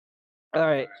All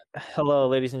right. Hello,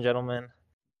 ladies and gentlemen.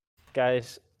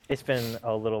 Guys, it's been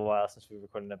a little while since we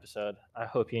recorded an episode. I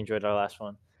hope you enjoyed our last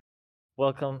one.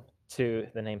 Welcome to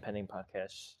the Name Pending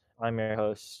Podcast. I'm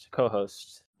your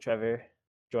co-host, Trevor.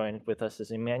 Joined with us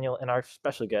is Emmanuel and our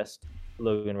special guest,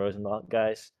 Logan Rosendahl.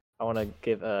 Guys, I want to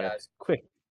give a Guys.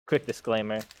 quick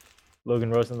disclaimer.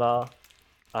 Logan Rosendahl,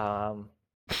 I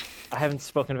haven't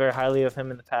spoken very highly of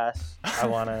him in the past. I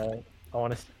want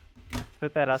to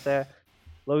put that out there.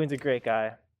 Logan's a great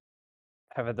guy.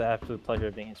 I've had the absolute pleasure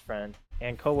of being his friend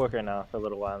and co-worker now for a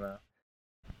little while now.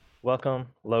 Welcome,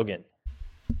 Logan.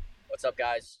 What's up,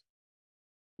 guys?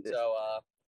 So,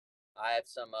 I have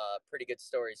some pretty good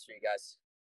stories for you guys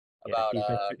about he's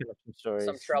been picking up some stories.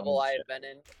 some trouble I have been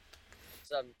in,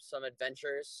 some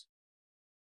adventures.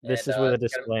 This and, is where the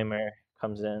disclaimer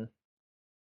comes in.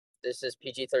 This is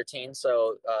PG-13,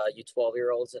 so you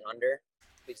 12-year-olds and under,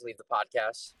 please leave the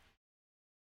podcast.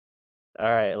 All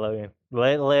right, Logan,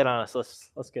 lay it on us.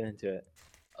 Let's get into it.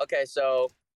 Okay, so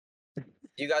do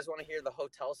you guys want to hear the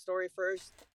hotel story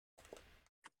first?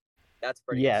 That's a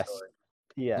pretty good story.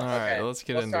 Yeah. All right, let's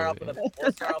get into it.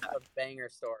 We'll start off with a banger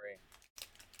story.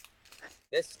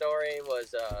 This story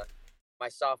was my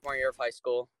sophomore year of high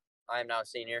school. I am now a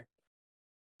senior.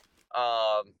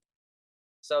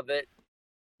 So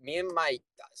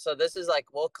this is like,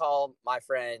 we'll call my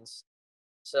friends.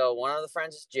 So one of the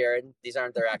friends is Jared. These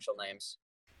aren't their actual names.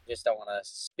 Just don't want to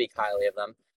speak highly of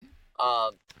them.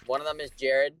 One of them is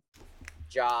Jared,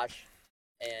 Josh,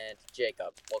 and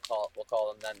Jacob. We'll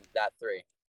call them that three.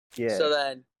 Yeah. So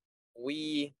then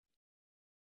we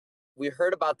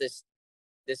heard about this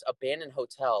abandoned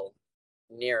hotel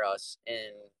near us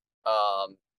in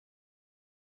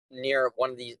near one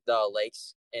of the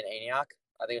lakes in Antioch.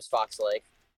 I think it was Fox Lake.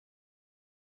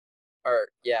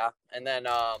 And then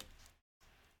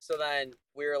so then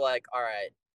we were like, all right,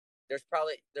 there's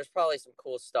probably some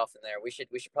cool stuff in there. We should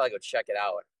probably go check it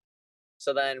out.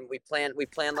 So then we planned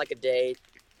like a day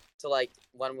to like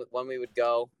when we would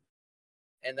go.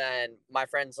 And then my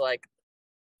friend's like,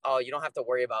 oh, you don't have to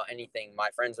worry about anything. My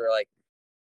friends were like,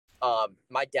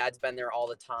 my dad's been there all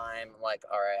the time. I'm like,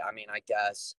 all right, I mean, I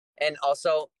guess. And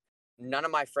also, none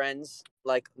of my friends,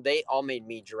 like, they all made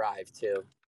me drive too,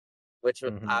 which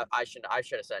I should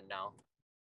have said no.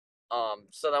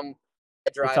 So then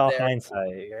I drive it's all there. hindsight.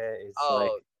 Right?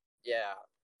 It's yeah.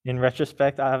 In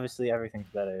retrospect, obviously everything's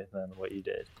better than what you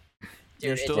did. Dude,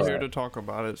 You're still here to talk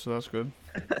about it, so that's good.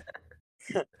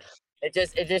 It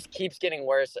just keeps getting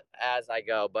worse as I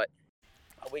go. But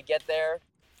we get there.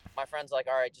 My friend's like,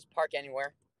 all right, just park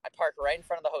anywhere. I park right in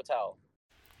front of the hotel.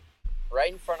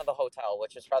 Right in front of the hotel,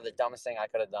 which is probably the dumbest thing I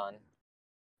could have done.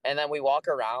 And then we walk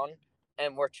around,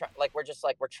 and we're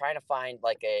trying to find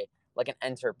like an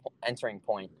entering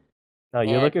point. No,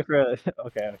 you're looking for okay,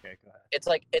 go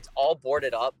ahead. It's all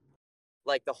boarded up.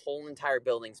 Like the whole entire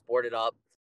building's boarded up.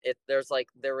 There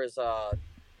was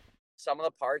some of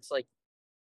the parts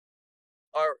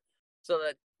so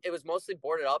that it was mostly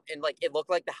boarded up, and like it looked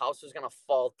like the house was gonna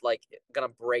fall, like gonna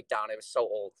break down. It was so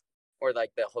old, or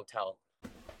like the hotel.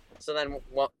 So then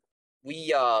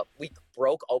we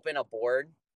broke open a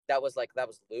board that was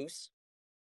loose,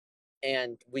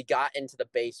 and we got into the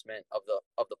basement of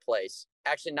the place.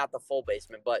 Actually, not the full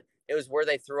basement, but it was where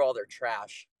they threw all their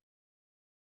trash.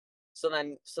 So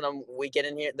then we get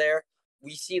in there.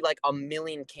 We see like a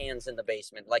million cans in the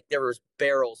basement. Like there was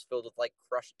barrels filled with like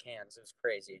crushed cans. It was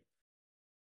crazy.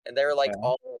 And they're like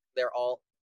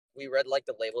we read like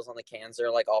the labels on the cans.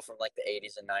 They're like all from like the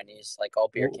 80s and 90s, like all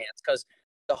beer cans. Because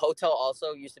the hotel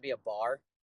also used to be a bar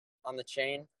on the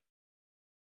chain.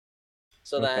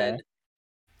 So then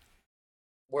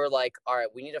we're like, all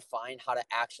right, we need to find how to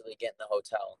actually get in the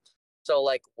hotel. So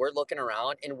like we're looking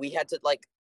around, and we had to like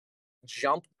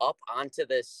jump up onto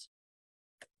this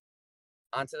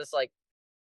like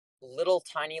little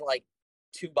tiny like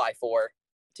 2x4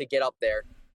 to get up there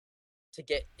to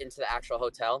get into the actual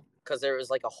hotel, because there was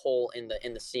like a hole in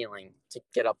the ceiling to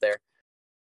get up there.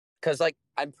 Because like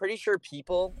I'm pretty sure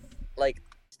people like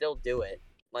still do it.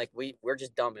 Like we're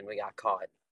just dumb and we got caught.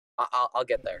 I'll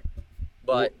get there.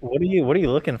 But what are you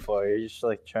looking for? Are you just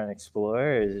like trying to explore,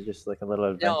 or is it just like a little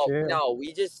adventure? No,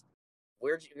 we're just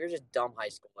dumb high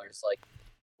schoolers, like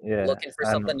looking for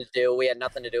I something know. to do. We had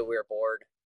nothing to do. We were bored,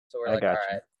 so we're like, all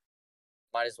right,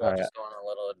 might as well just go on a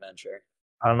little adventure.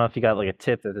 I don't know if you got like a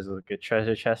tip that there's like a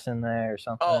treasure chest in there or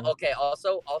something. Oh, okay.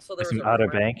 Also there was some Outer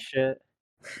Bank shit.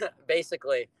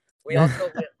 Basically, we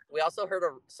also heard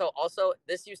of. So also,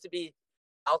 this used to be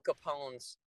Al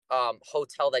Capone's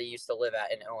hotel that he used to live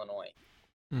at in Illinois.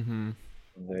 Mm-hmm.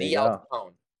 The Al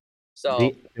Capone.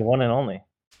 So the one and only.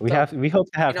 We So,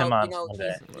 hope to have him on you know,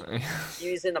 someday.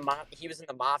 he was in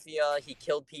the mafia. He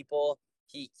killed people.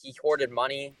 He hoarded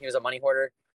money. He was a money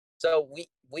hoarder. So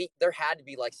there had to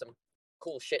be like some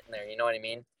cool shit in there. You know what I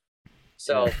mean?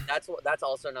 So Yeah. that's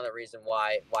also another reason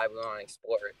why we want to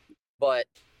explore it. But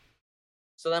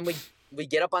so then we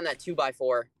get up on that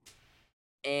 2x4,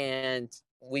 and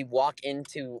we walk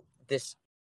into this.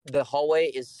 The hallway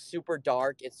is super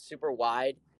dark. It's super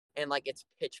wide, and like it's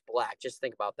pitch black. Just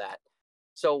think about that.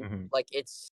 So Mhm. like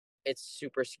it's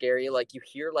super scary. Like you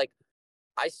hear like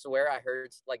I swear I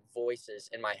heard like voices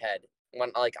in my head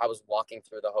when like I was walking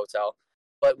through the hotel.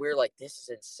 But we were like, this is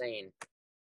insane.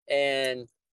 And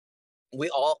we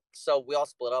all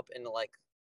split up into like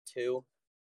two.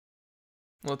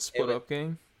 Let's split up,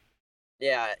 gang.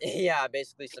 Yeah, yeah,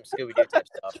 basically some Scooby Doo type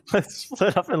stuff. Let's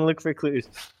split up and look for clues.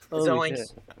 Holy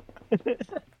Zoinks. shit.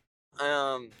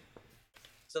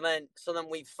 So then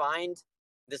we find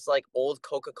this like old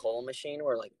Coca-Cola machine.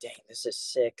 We're like, dang, this is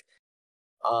sick.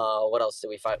 What else did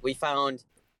we find? We found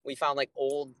like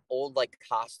old like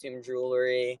costume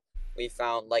jewelry. We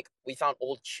found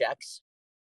old checks.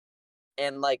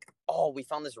 And like, oh, we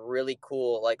found this really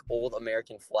cool like old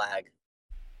American flag.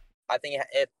 I think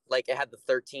it had the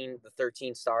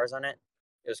 13 stars on it.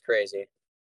 It was crazy.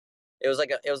 It was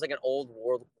like an old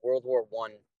World War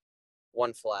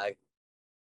One flag.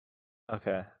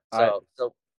 Okay. So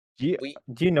Do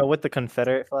you know what the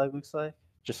Confederate flag looks like?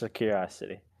 Just a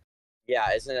curiosity.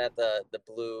 yeah, isn't that the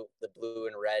blue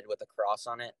and red with a cross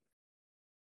on it?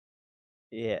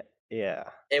 Yeah. Yeah.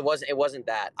 It wasn't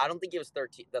that. I don't think it was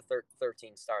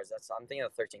 13 stars. I'm thinking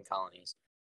of 13 colonies.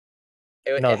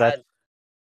 No, It had,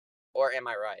 or am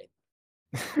I right?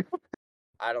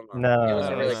 I don't know. No. It was I a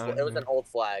don't really know. cool. It was an old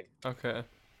flag. Okay.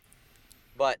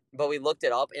 But we looked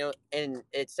it up and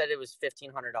it said it was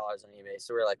 $1,500 on eBay.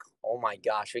 So we're like, oh my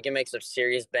gosh, we can make some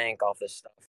serious bank off this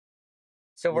stuff.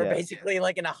 So we're Yeah. basically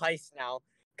like in a heist now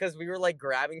because we were like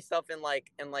grabbing stuff and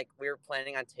we were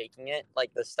planning on taking it,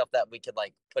 like the stuff that we could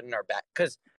like put in our back.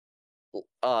 Because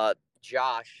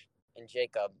Josh and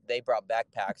Jacob, they brought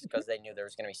backpacks because they knew there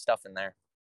was gonna be stuff in there.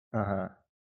 Uh-huh.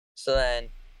 So then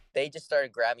they just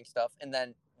started grabbing stuff, and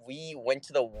then we went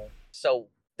to so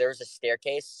there's a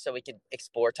staircase so we could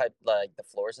explore type like the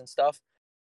floors and stuff.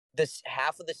 This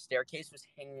half of the staircase was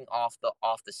hanging off the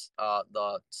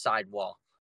side wall.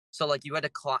 So like you had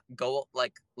to go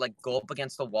go up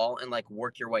against the wall and like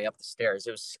work your way up the stairs.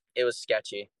 It was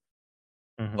sketchy.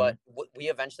 Mhm. But we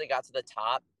eventually got to the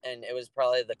top, and it was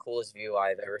probably the coolest view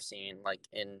I've ever seen, like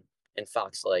in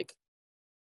Fox Lake,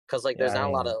 because like there's Yeah, I not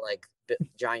a lot mean, of like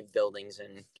giant buildings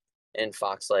in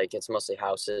Fox Lake. It's mostly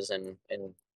houses and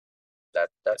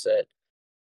that's it.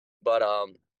 But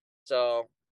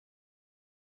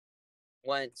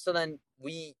so then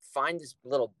we find this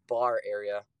little bar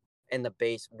area in the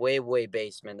way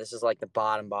basement. This is like the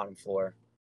bottom floor.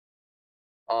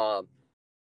 Um,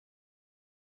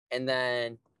 and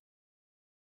then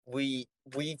we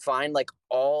find like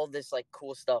all this like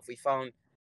cool stuff. We found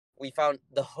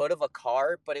the hood of a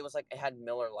car, but it was like it had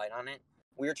Miller Lite on it.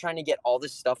 We were trying to get all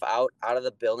this stuff out of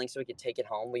the building so we could take it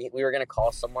home. We were gonna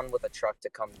call someone with a truck to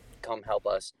come help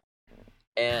us,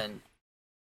 and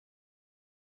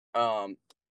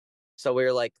so we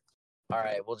were like, all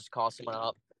right, we'll just call someone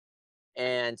up.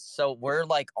 And so we're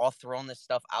like all throwing this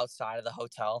stuff outside of the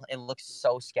hotel. It looks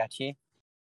so sketchy,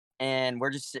 and we're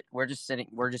just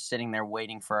sitting there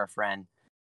waiting for our friend.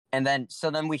 And then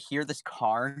we hear this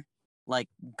car like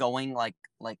going like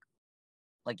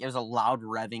it was a loud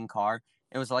revving car.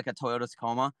 It was like a Toyota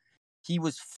Tacoma. He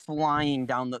was flying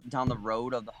down the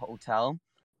road of the hotel,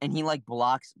 and he like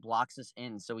blocks us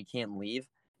in so we can't leave.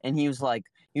 And he was like,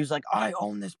 I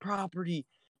own this property.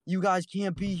 You guys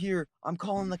can't be here. I'm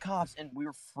calling the cops. And we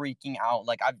were freaking out.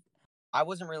 Like I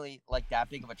wasn't really like that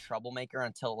big of a troublemaker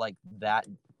until like that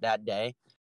day.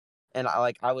 And I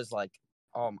was like,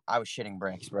 I was shitting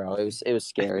bricks, bro. It was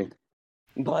scary.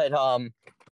 But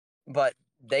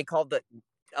they called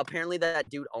apparently that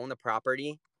dude owned the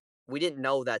property. We didn't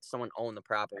know that someone owned the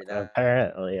property.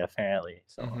 apparently.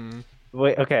 So Mhm.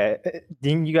 wait, okay.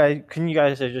 Couldn't you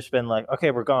guys have just been like,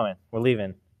 okay, we're going, we're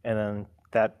leaving, and then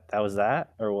that was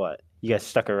that, or what? You guys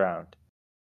stuck around.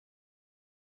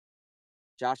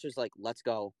 Josh was like, "Let's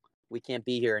go. We can't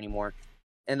be here anymore."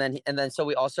 And then so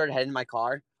we all started heading to my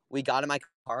car. We got in my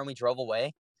car and we drove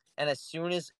away. And as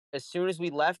soon as we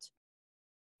left,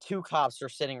 two cops were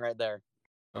sitting right there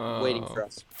waiting for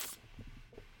us.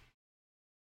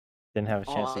 Didn't have a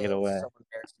chance to get It was away. so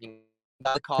embarrassing.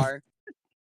 Got the car.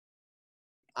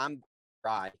 I'm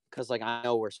right because like I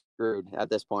know we're screwed at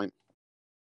this point.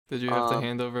 Did you have to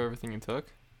hand over everything you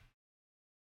took?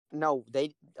 No,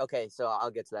 they okay. So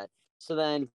I'll get to that. So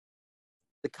then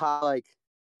the cop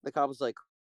was like,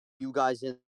 "You guys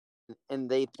in?" And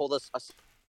they pulled us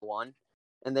one,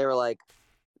 and they were like,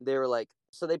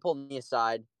 so they pulled me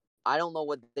aside. I don't know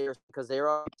what they were because they were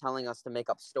all telling us to make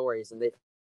up stories, and they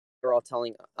were all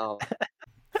telling. And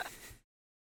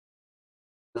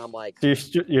I'm like, So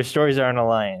your stories aren't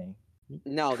aligning.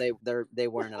 no, they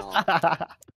weren't at all.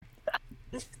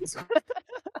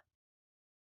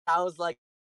 I was like,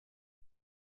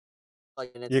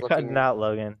 and it's You're looking. cutting out,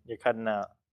 Logan. You're cutting out.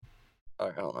 All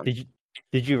right, hold on.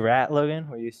 Did you rat, Logan?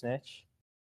 Were you snitch?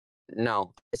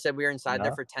 No, I said we were inside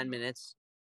there No? for 10 minutes,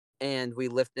 and we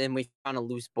found a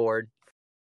loose board,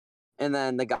 and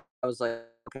then the guy was like,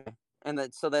 okay, and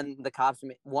then the cops.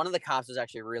 One of the cops was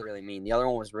actually really really mean. The other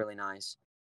one was really nice.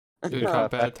 Good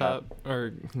cop, bad cop,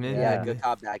 or mid. Yeah, good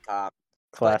cop, bad cop.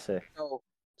 Classic. But,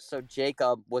 so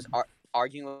Jacob was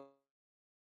arguing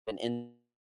with him, and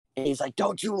he was like,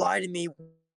 "Don't you lie to me!"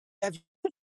 And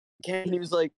he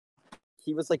was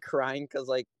like crying because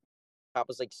like cop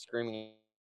was like screaming.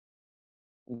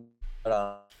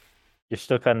 But, You're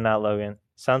still cutting out, Logan.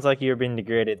 Sounds like you're being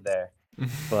degraded there.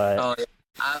 But oh,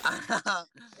 yeah.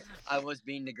 I was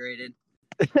being degraded.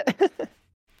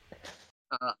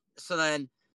 So then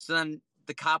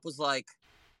the cop was like,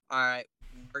 "All right,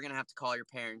 we're gonna have to call your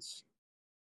parents."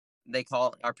 They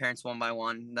call our parents one by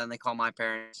one. Then they call my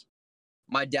parents.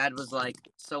 My dad was like,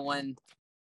 so when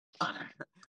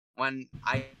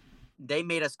they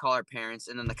made us call our parents,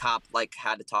 and then the cop like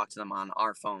had to talk to them on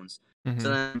our phones. Mhm. So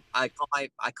then I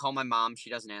call my mom. She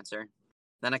doesn't answer.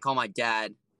 Then I call my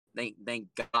dad. Thank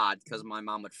God, because my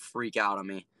mom would freak out on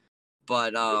me.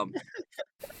 But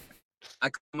I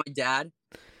call my dad,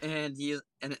 and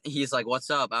he's like, "What's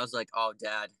up?" I was like, "Oh,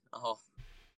 Dad. Oh,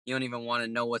 you don't even want to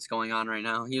know what's going on right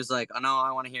now." He was like, "Oh no,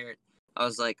 I want to hear it." I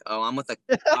was like, "Oh, I'm with a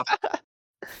cop.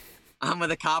 I'm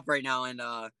with a cop right now, and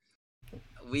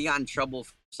we got in trouble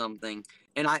for something."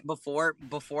 And before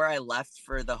I left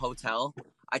for the hotel,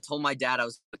 I told my dad I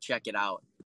was gonna check it out,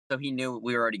 so he knew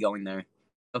we were already going there.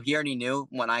 So he already knew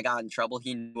when I got in trouble.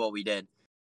 He knew what we did.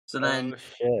 So then, oh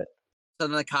shit. so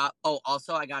then the cop. Oh,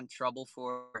 also I got in trouble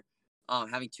for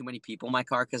having too many people in my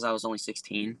car because I was only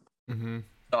 16. Mhm.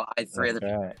 So I had 3 other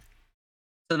people. Right.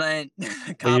 So then, But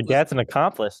your cop was dad's an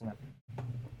accomplice.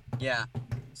 yeah.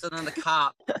 So then the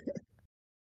cop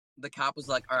was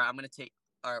like, "All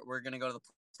right, we're gonna go to the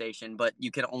police station, but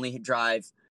you can only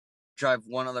drive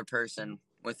one other person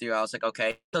with you." I was like,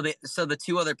 "Okay." So the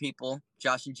 2 other people,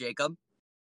 Josh and Jacob,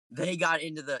 they got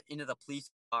into the police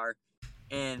car,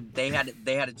 and they had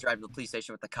to drive to the police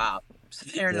station with the cop. So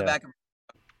they're in the back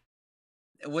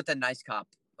with the nice cop,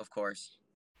 of course.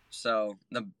 So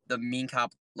the mean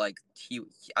cop, like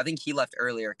I think he left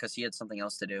earlier because he had something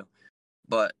else to do.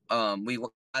 But we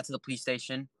got to the police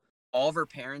station. All of her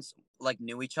parents like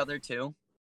knew each other too,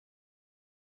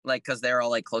 like because they're all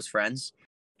like close friends,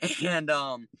 and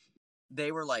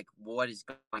they were like, "What is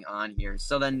going on here?"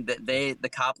 So then the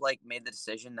cop like made the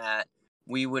decision that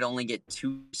we would only get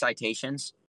 2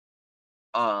 citations,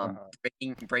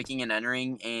 breaking and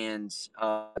entering, and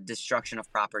destruction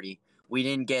of property. We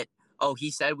didn't get. Oh,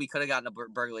 he said we could have gotten a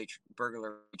burglary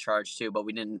charge too, but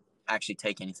we didn't actually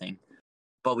take anything.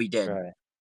 But we did. Right.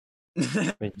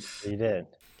 You did.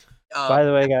 Uh, By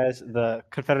the way, guys, the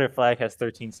Confederate flag has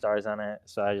 13 stars on it,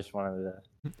 so I just wanted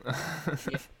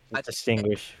to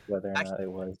distinguish whether or not it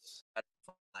was.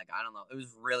 Like I don't know, it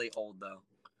was really old though.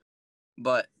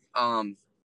 But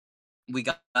we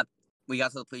got to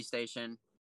the police station.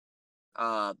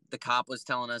 The cop was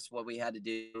telling us what we had to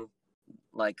do,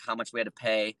 like how much we had to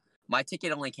pay. My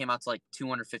ticket only came out to like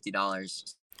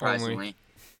 $250, surprisingly.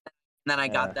 And then I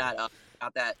got that.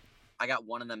 I got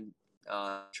one of them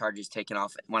charges taken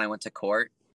off when I went to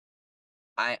court.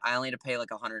 I only had to pay like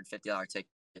 $150 ticket,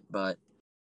 but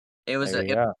it was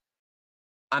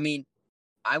I mean,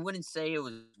 I wouldn't say it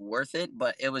was worth it,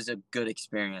 but it was a good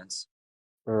experience.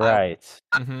 Right.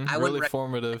 I really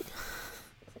formative.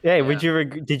 Yeah. Do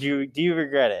you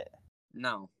regret it?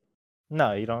 No.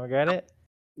 No, you don't regret it?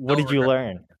 What did you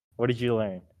learn? What did you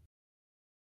learn?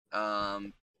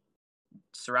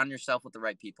 Surround yourself with the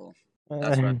right people.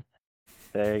 That's right.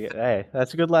 There you go. Hey,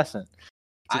 that's a good lesson.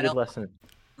 It's a good lesson.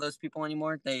 Those people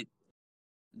anymore. They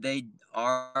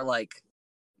are like,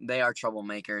 they are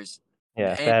troublemakers.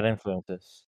 Yeah, bad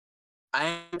influences.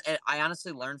 I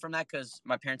honestly learned from that because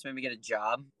my parents made me get a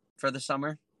job for the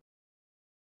summer.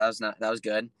 That was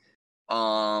good.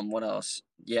 What else?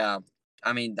 Yeah,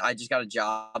 I mean, I just got a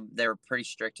job. They were pretty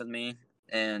strict with me,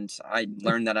 and I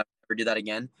learned that I never do that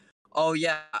again. Oh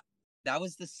yeah, that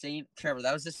was the same, Trevor.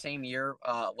 That was the same year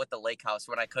with the lake house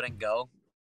when I couldn't go.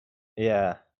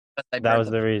 Yeah. I That burned was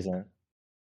the reason.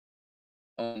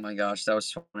 Oh my gosh, that was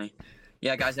so funny.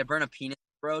 Yeah, guys, I burned a penis on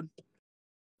the road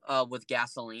with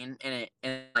gasoline in it,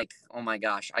 and like, oh my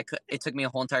gosh, it took me a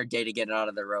whole entire day to get it out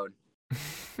of the road.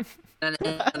 And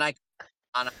I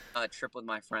on a trip with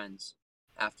my friends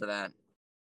after that.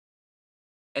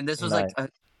 And this was Nice.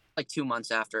 like 2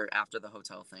 months after the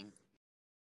hotel thing.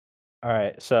 All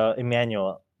right, so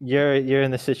Emmanuel, you're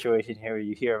in the situation here where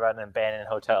you hear about an abandoned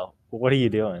hotel. What are you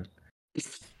doing?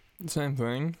 Same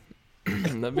thing.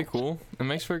 That'd be cool. It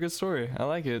makes for a good story. I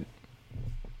like it.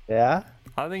 Yeah?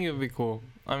 I think it would be cool.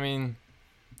 I mean,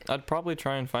 I'd probably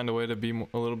try and find a way to be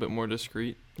a little bit more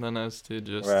discreet than as to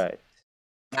just. Right.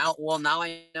 Now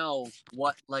I know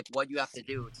what you have to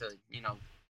do to,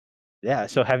 Yeah,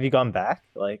 so have you gone back?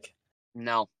 Like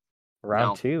No.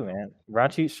 round 2, man.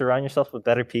 Round 2, surround yourself with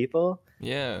better people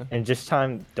Yeah. and just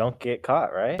don't get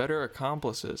caught, right? Better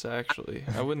accomplices, actually.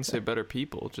 I wouldn't say better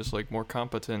people, just like more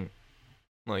competent,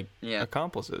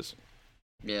 accomplices.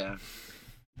 Yeah.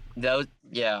 Those,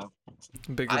 yeah.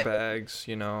 Bigger bags,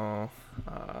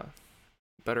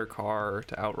 better car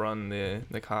to outrun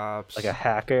the cops. Like a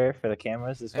hacker for the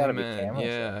cameras. There's gotta be cameras.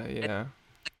 Yeah.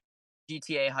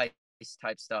 GTA heist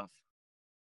type stuff.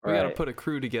 We gotta put a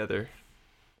crew together.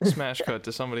 Smash cut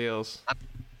to somebody else.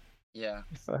 Yeah.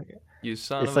 Fuck it. You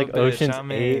son It's of like a bitch, Ocean's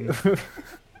I'm 8. in.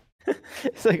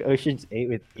 It's like Ocean's 8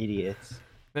 with idiots.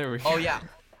 There we go. Oh yeah.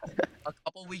 A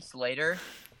couple weeks later,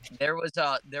 there was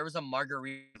a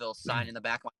Margaritaville sign in the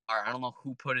back of my car. I don't know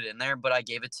who put it in there, but I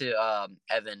gave it to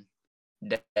Evan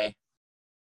Day.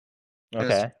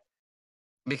 Okay.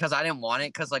 Because I didn't want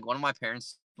it, because like one of my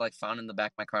parents like found it in the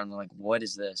back of my car and they're like, "What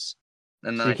is this?"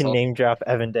 And then So you can name drop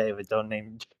Evan Day, but don't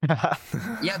name drop.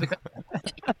 Yeah, because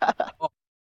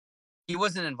he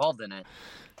wasn't involved in it.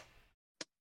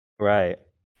 Right.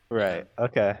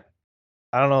 Okay.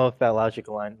 I don't know if that logic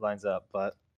lines up,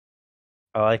 but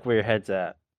I like where your head's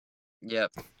at.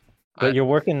 Yep. But you're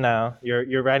working now.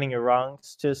 You're righting your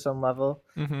wrongs to some level.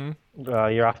 Mm-hmm.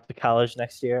 You're off to college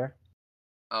next year.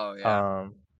 Oh yeah.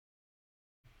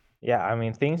 Yeah, I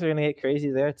mean things are gonna get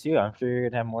crazy there too. I'm sure you're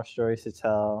gonna have more stories to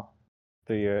tell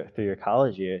through your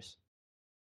college years.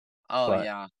 Oh But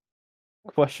yeah.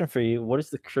 question for you: what is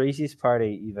the craziest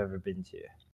party you've ever been to?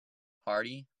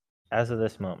 Party? As of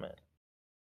this moment.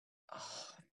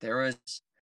 There was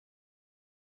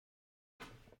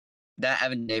that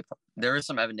Evan Day. There were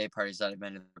some Evan Day parties that I've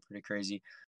been to that were pretty crazy.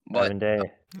 But Evan Day.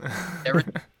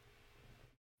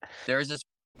 there was this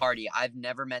party I've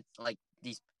never met like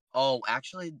these. Oh,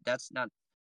 actually, that's not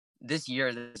this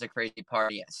year. There's a crazy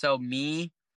party. So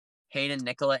me, Hayden,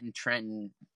 Nicolette, and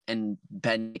Trent and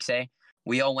Ben Nixay,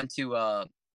 we all went to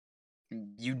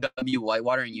UW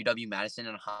Whitewater and UW Madison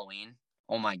on Halloween.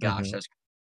 Oh my gosh, Mhm. that was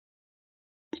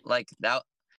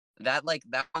like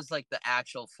that was like the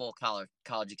actual full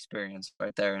college experience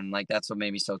right there, and like that's what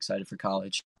made me so excited for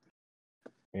college.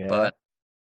 Yeah. But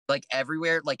like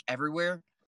everywhere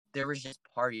there was just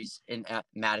parties at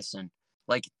Madison.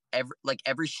 Like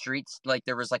every street, like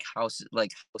there was like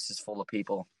houses full of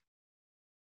people.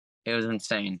 It was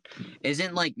insane.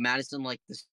 Isn't like Madison like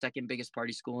the second biggest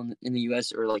party school in the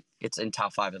US, or like it's in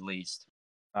top 5 at least?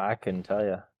 I couldn't tell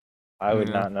you. I would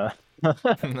not know.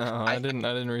 No, I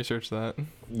didn't research that.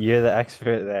 You're the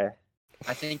expert there.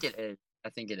 I think it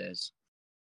is.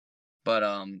 But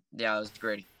yeah, it was a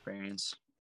great experience.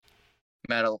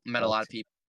 Met a lot of people.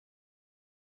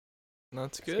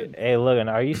 That's good. Hey, Logan,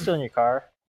 are you still in your car?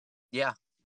 Yeah.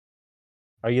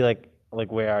 Are you like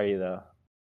where are you though?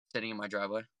 Sitting in my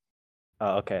driveway.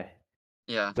 Oh, okay.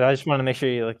 Yeah. So I just want to make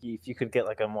sure if you could get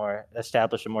like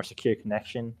establish a more secure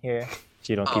connection here,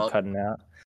 so you don't keep cutting out.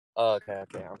 Oh, okay.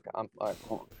 I'm all right,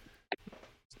 hold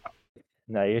on.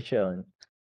 No, you're chilling.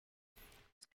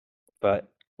 But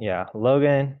yeah,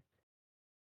 Logan.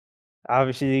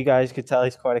 Obviously, you guys could tell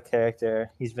he's quite a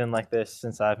character. He's been like this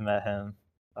since I've met him.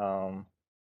 Oh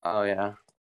yeah.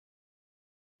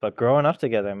 But growing up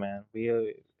together, man,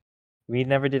 we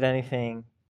never did anything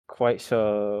quite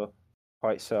so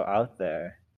out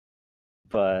there.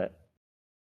 But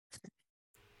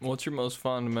what's your most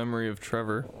fond memory of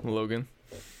Trevor, Logan?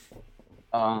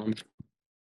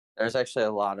 There's actually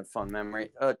a lot of fun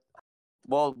memory.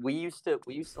 Well, we used to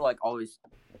like always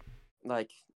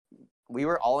like we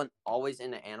were always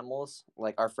into animals,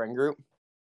 like our friend group.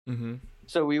 Mm-hmm.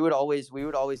 So we would always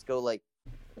go like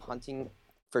hunting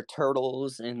for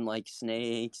turtles and like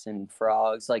snakes and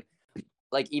frogs. Like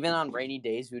even on rainy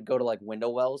days, we would go to like window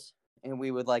wells and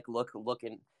we would like look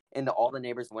into all the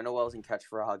neighbors' window wells and catch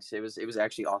frogs. It was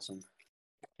actually awesome.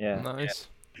 yeah, Nice.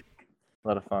 a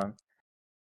lot of fun.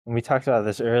 And we talked about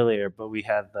this earlier, but we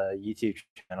had the YouTube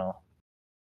channel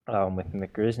with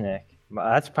McGriznick.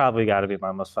 That's probably got to be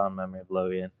my most fond memory of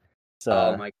Logan. Oh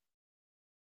So my!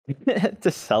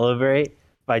 to celebrate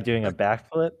by doing a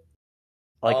backflip,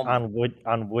 like Oh my!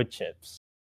 on wood chips.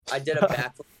 I did a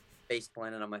backflip, face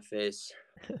planted on my face.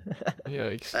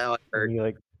 Yikes. That hurt. And you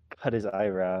like cut his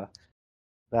eyebrow.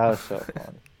 That was so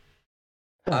fun.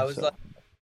 I was So like,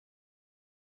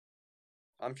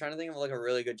 I'm trying to think of like a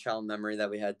really good child memory that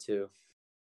we had too.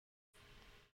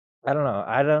 I don't know.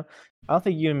 I don't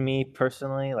think you and me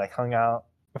personally like hung out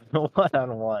one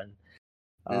on one.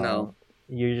 No.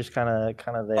 You're just kind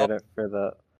of there Oh, for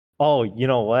the. Oh, you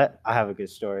know what? I have a good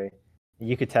story.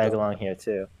 You could tag go. along here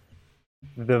too.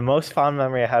 The most fond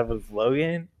memory I had with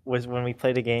Logan was when we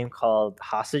played a game called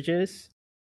Hostages.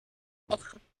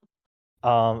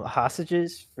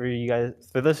 Hostages, for you guys,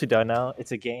 for those who don't know,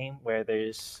 it's a game where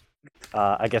there's,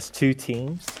 I guess, two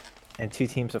teams and two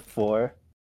teams of four.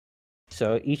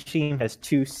 So each team has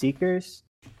two seekers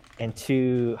and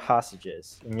two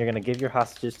hostages, and you're gonna give your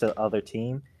hostages to the other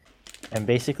team, and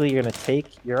basically you're gonna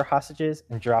take your hostages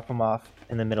and drop them off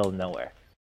in the middle of nowhere.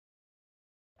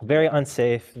 Very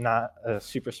unsafe, not a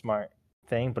super smart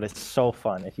thing, but it's so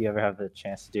fun if you ever have the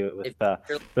chance to do it with If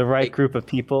you're the right like, group of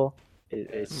people.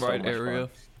 It's so Right much area. fun.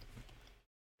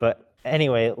 But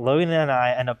anyway, Logan and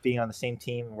I end up being on the same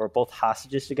team. We're both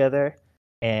hostages together,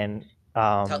 and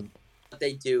tell what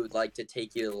they do, like to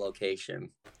take you to the location.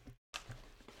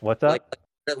 what's up?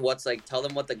 Like tell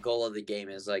them what the goal of the game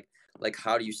is. Like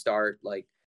how do you start? Like,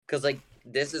 cause like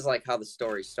this is like how the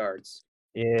story starts.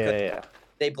 Yeah.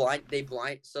 They blind.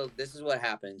 So this is what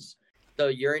happens. So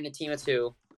you're in a team of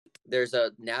two. There's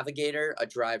a navigator, a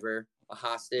driver, a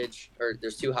hostage, or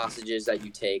there's two hostages that you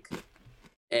take,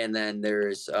 and then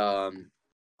there's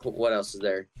what else is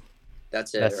there?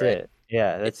 That's it. That's right? it.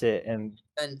 Yeah, that's it. And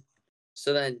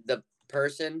So then the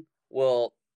person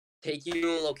will take you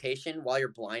to a location while you're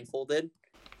blindfolded,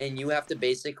 and you have to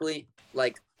basically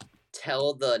like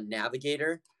tell the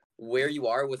navigator where you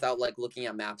are without like looking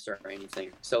at maps or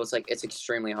anything. So it's like it's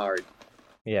extremely hard.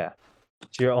 yeah,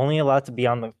 so you're only allowed to be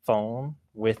on the phone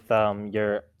with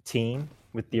your team,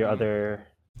 with your other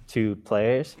two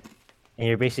players, and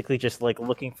you're basically just like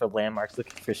looking for landmarks,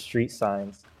 looking for street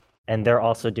signs, and they're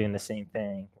also doing the same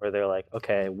thing where they're like,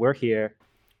 okay, we're here,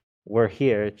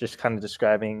 just kind of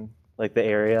describing like the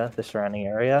area, the surrounding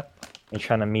area, and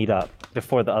trying to meet up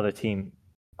before the other team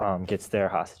gets their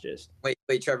hostages. Wait,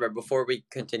 Trevor. Before we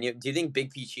continue, do you think Big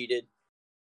P cheated?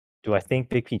 Do I think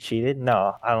Big P cheated?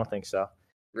 No, I don't think so.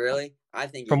 Really? I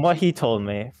think From what he told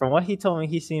me,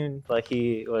 he seemed like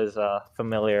he was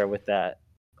familiar with that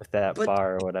But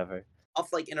bar or whatever.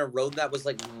 off like in a road that was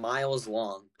like miles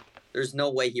long. There's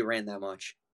no way he ran that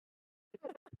much.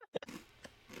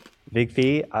 Big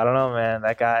P, I don't know, man.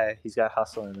 That guy, he's got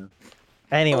hustle in him.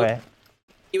 Anyway,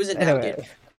 He was a navigator.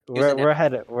 we're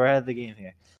ahead of the game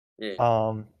here.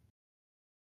 Yeah.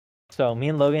 So me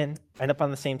and Logan end up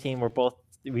on the same team.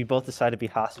 We both decide to be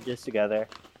hostages together,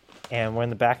 and we're in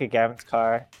the back of Gavin's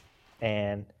car.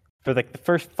 And for like the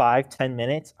first 5-10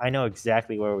 minutes, I know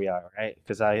exactly where we are, right?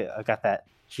 Because I got that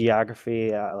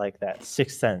geography, like that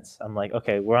sixth sense. I'm like,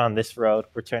 okay, we're on this road.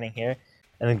 We're turning here,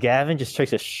 and then Gavin just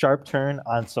takes a sharp turn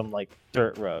on some like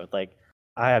dirt road. Like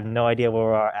I have no idea where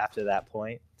we are after that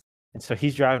point. And so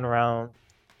he's driving around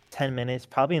 10 minutes,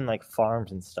 probably in like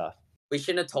farms and stuff. We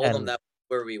shouldn't have told him that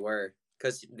where we were,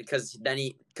 because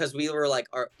we were like,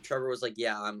 Trevor was like,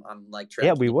 yeah, I'm like tracking.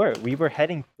 Yeah, we were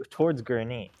heading towards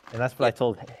Gurney, and that's what I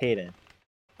told Hayden.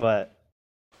 But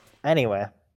anyway,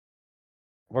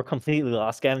 we're completely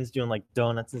lost. Gavin's doing like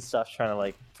donuts and stuff, trying to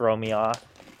like throw me off,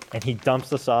 and he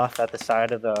dumps us off at the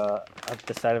side of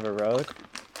a road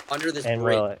under this and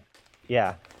bridge. we're like,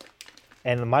 yeah.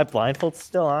 And my blindfold's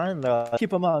still on. They're like,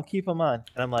 keep him on. And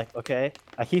I'm like, okay.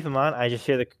 I keep him on. I just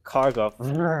hear the car go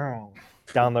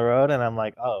down the road, and I'm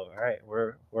like, oh, all right,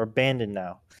 we're abandoned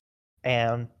now.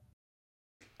 And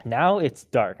now it's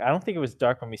dark. I don't think it was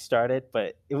dark when we started,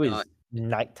 but it was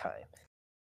nighttime.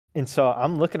 And so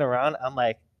I'm looking around. I'm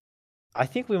like, I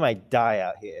think we might die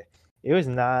out here. It was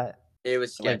not. It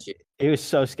was sketchy. It was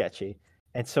so sketchy.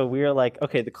 And so we were like,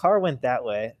 okay, the car went that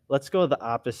way. Let's go the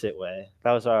opposite way.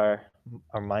 That was our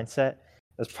mindset. It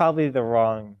was probably the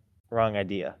wrong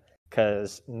idea,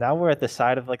 because now we're at the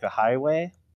side of like a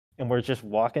highway, and we're just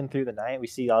walking through the night. We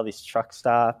see all these truck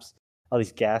stops, all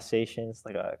these gas stations,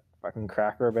 like a fucking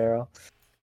Cracker Barrel.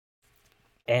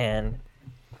 And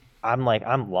I'm like,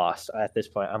 I'm lost at this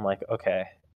point. I'm like, okay.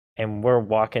 And we're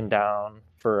walking down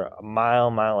for a mile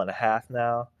and a half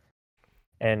now.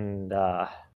 And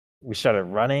we started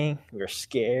running. We were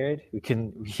scared.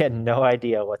 We had no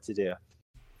idea what to do.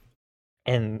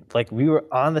 And like we were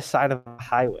on the side of a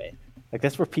highway, Like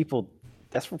that's where people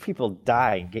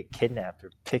die and get kidnapped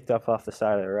or picked up off the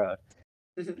side of the road.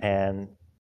 And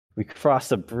we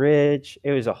crossed a bridge.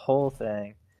 It was a whole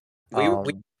thing.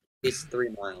 we it's 3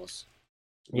 miles.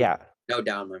 Yeah, No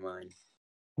doubt in my mind.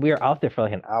 we were out there for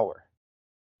like an hour,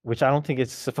 which I don't think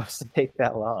it's supposed to take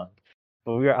that long.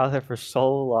 But we were out there for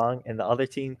so long, and the other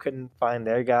team couldn't find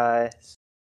their guys.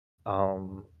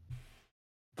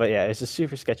 But yeah, it's a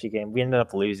super sketchy game. We ended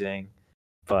up losing,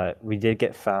 but we did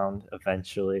get found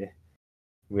eventually.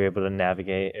 We were able to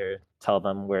navigate or tell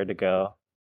them where to go.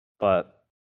 But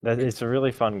it's a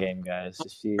really fun game, guys.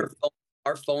 If you,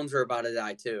 Our phones were about to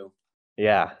die too.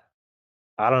 yeah,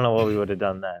 I don't know what we would have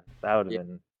done then. That would have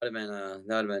been. That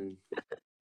would have been.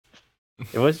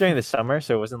 It was during the summer,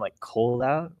 so it wasn't like cold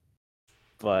out,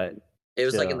 but It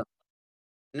was like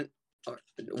still.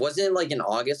 wasn't it like in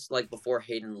August, like before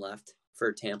Hayden left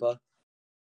for Tampa?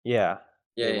 Yeah,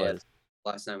 Yeah, it yeah. was.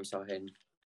 Last time we saw Hayden.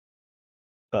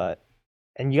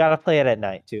 And you gotta play it at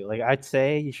night too. Like I'd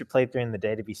say you should play it during the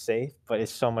day to be safe, but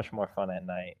it's so much more fun at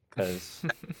night because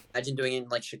Imagine doing it in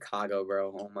like Chicago,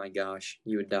 bro. Oh my gosh,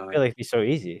 you would die. I feel like it'd be so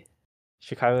easy.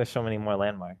 Chicago has so many more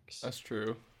landmarks. That's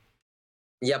true.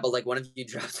 Yeah, but like, what if you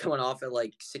drop someone off at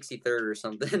like 63rd or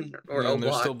something, or Yeah, and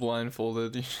they're block? still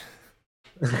blindfolded.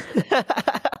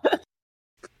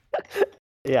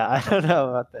 Yeah, I don't know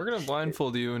about that. We're gonna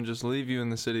blindfold you and just leave you in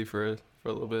the city for a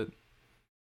little bit.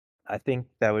 I think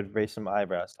that would raise some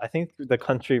eyebrows. I think the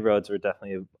country roads were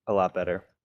definitely a lot better.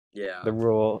 Yeah. The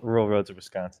rural roads of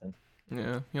Wisconsin.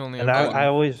 Yeah, you only. And have I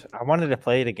wanted to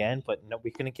play it again, but no,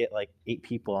 we couldn't get like 8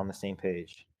 people on the same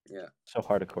page. Yeah. So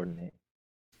hard to coordinate.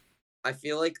 I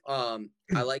feel like I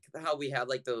like how we had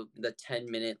like the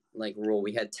 10-minute like rule.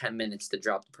 We had 10 minutes to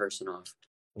drop the person off.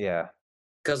 Yeah.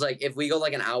 Cause like if we go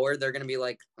like an hour, they're gonna be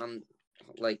like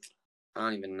like I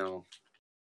don't even know.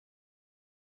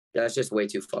 That's just way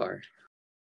too far.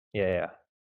 Yeah.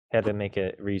 Had to make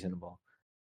it reasonable.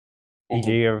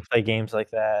 Do you ever play games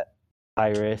like that? High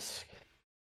risk?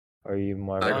 Or are you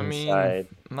more of an inside?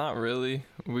 Not really.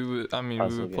 We would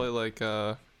play like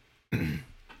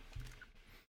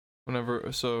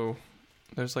whenever, so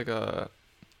there's like a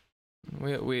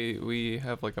we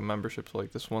have like a membership to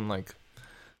like this one like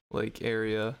lake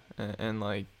area and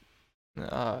like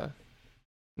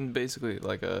basically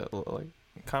like a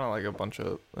kind of like a bunch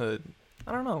of I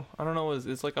don't know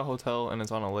it's like a hotel and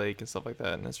it's on a lake and stuff like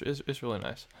that, and it's really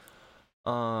nice.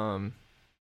 And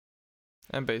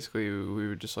basically we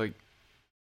were just like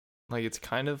it's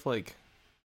kind of like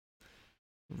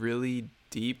really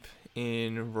deep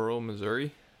in rural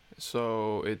Missouri,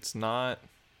 so it's not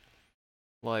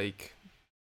like,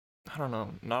 I don't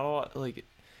know, not a lot, like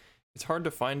it's hard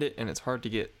to find it and it's hard to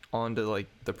get onto like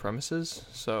the premises.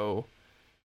 So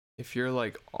if you're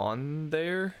like on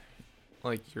there,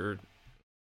 like you're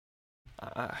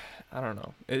I don't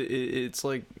know, it's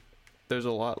like there's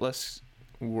a lot less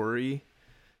worry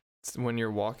when you're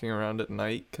walking around at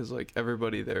night, because like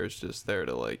everybody there is just there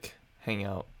to like hang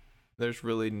out. There's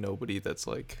really nobody that's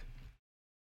like,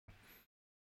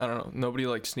 I don't know, nobody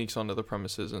like sneaks onto the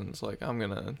premises and is like, I'm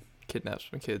gonna kidnap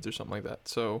some kids or something like that.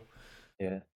 So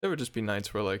yeah, there would just be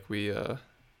nights where like we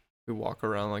walk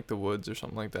around like the woods or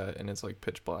something like that, and it's like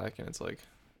pitch black and it's like,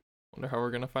 wonder how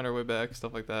we're gonna find our way back,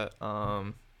 stuff like that.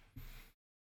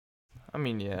 I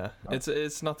mean, yeah,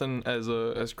 it's nothing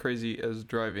as crazy as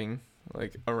driving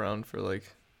like around for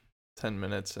like 10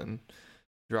 minutes and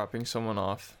dropping someone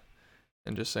off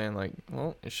and just saying like,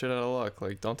 well, you're shit out of luck,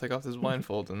 like don't take off this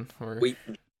blindfold. And we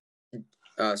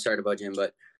sorry to budge in,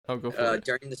 but go for it.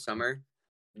 During the summer,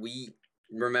 we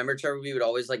remember, Trevor, we would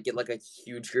always like get like a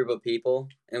huge group of people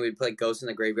and we'd play Ghost in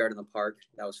the Graveyard in the park.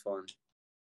 That was fun.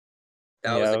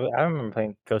 I remember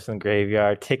playing Ghost in the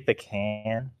Graveyard, Kick the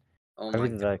Can. Oh I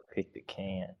really like Kick the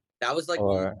Can. That was like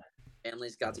when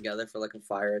families got together for like a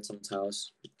fire at someone's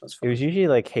house. That was fun. It was usually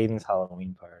like Hayden's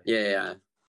Halloween party. Yeah.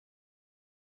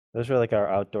 Those were like our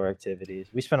outdoor activities.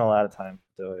 We spent a lot of time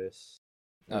outdoors.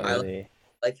 I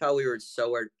like how we were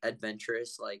so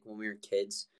adventurous like when we were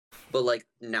kids, but like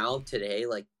now today,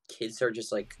 like kids are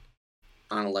just like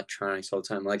on electronics all the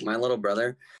time. Like my little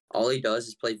brother, all he does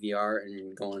is play VR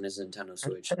and go on his Nintendo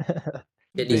Switch.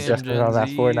 He's just on that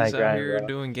Fortnite grind, here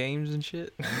doing games and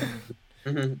shit.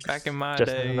 Back in my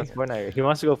day, Fortnite. He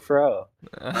wants to go pro.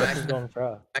 He's going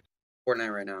pro.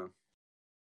 Fortnite right now.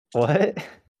 What?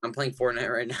 I'm playing Fortnite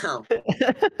right now.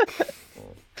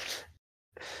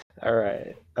 All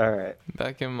right.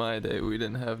 Back in my day, we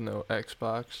didn't have no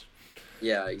Xbox.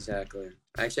 Yeah, exactly.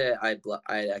 Actually, I had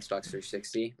Xbox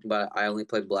 360, but I only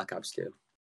played Black Ops 2.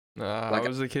 I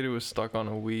was the kid who was stuck on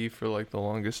a Wii for like the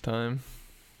longest time,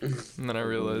 and then I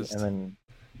realized. And then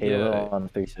Halo Yeah. on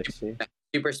 360.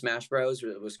 Super Smash Bros.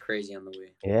 Was crazy on the Wii.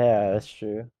 Yeah, that's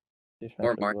true. Super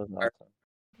Or Smash Bros. Was Mario. awesome.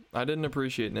 I didn't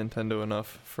appreciate Nintendo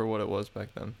enough for what it was back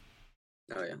then.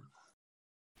 Oh yeah.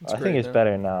 It's I think great it's now.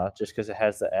 better now, just because it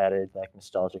has the added like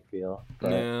nostalgic feel.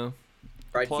 But Yeah.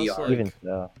 Tried Plus, VR. like, even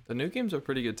so, the new games are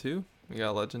pretty good too. We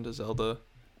got Legend of Zelda.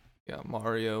 We got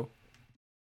Mario.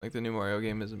 Like, the new Mario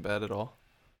game isn't bad at all.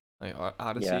 Like,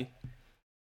 Odyssey.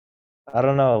 I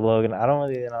don't know, Logan. I don't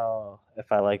really know if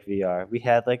I like VR. We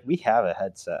have a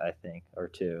headset, I think, or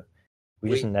two. We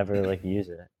just We- never like use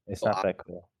it. It's Oh, not that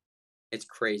cool. It's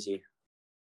crazy.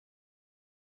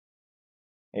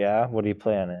 Yeah, what do you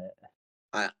play on it?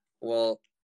 Well,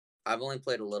 I've only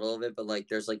played a little of it, but like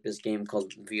there's like this game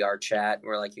called VR Chat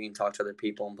where like you can talk to other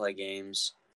people and play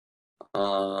games.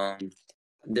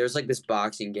 There's like this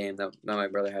boxing game that my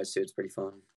brother has too. It's pretty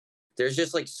fun. There's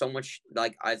just like so much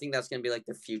like I think that's gonna be like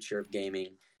the future of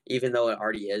gaming, even though it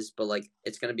already is, but like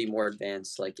it's gonna be more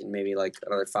advanced like in maybe like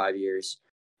another 5 years.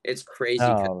 It's crazy.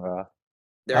 'Cause No, bro.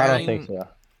 they're I don't having think so.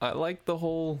 I like the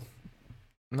whole.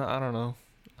 No, I don't know.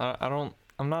 I don't.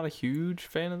 I'm not a huge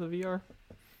fan of the VR.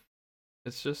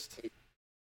 It's just.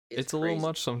 It's a little crazy.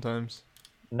 much sometimes.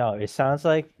 No, it sounds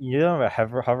like you know about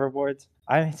hoverboards.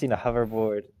 I haven't seen a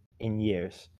hoverboard in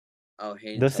years. Oh,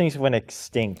 hey, Those things went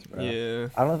extinct, bro. Yeah.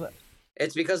 I don't.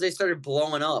 it's because they started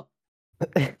blowing up.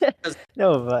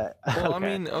 No, but Well, I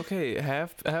okay. mean, okay,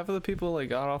 half of the people like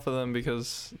got off of them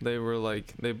because they were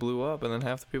like they blew up, and then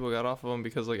half the people got off of them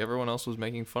because like everyone else was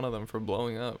making fun of them for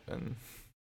blowing up, and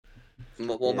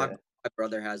Well, Yeah. my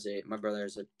brother has a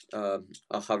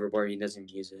hoverboard. He doesn't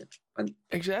use it.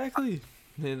 exactly,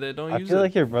 they don't I use feel it.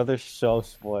 like your brother's so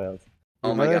spoiled.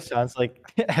 Your Oh my brother God. sounds like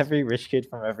every rich kid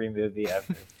from every movie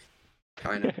ever.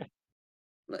 I know.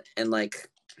 And like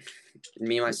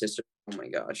me and my sister, oh my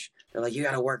gosh, they're like, you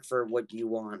gotta work for what you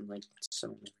want. I'm like,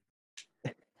 so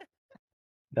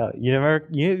No,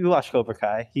 you watch Cobra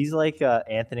Kai. He's like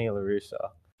Anthony LaRusso.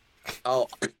 oh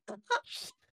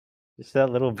Just that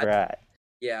little brat.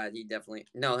 yeah, he definitely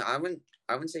no. I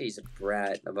wouldn't say he's a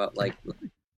brat about like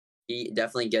he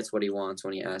definitely gets what he wants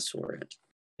when he asks for it.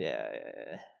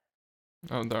 Yeah.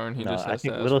 Oh darn, he No, just I has to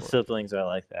think ask little for it. siblings are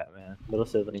like that, man. Little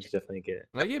siblings definitely get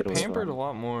They get what they pampered a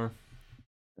want. lot more.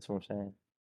 That's what I'm saying.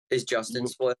 Is Justin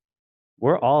spoiled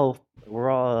We're all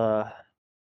the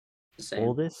same?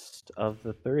 oldest of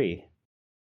the three.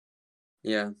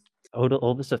 Yeah.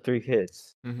 Oldest of three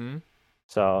kids. Mm-hmm.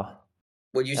 So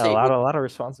Would you yeah, say a lot of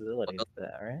responsibility with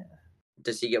that, right?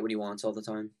 does he get what he wants all the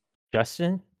time?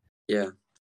 Justin, Yeah.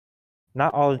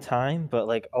 not all the time, but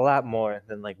like a lot more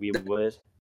than like we would.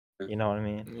 You know what I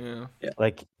mean? Yeah.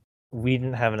 Like we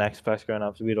didn't have an Xbox growing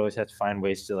up, so we'd always have to find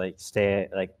ways to like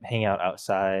hang out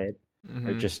outside or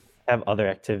Mm-hmm. just have other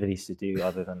activities to do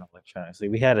other than electronics. Like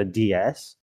we had a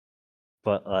DS,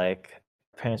 but like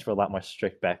parents were a lot more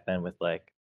strict back then with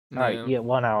like, all right, you get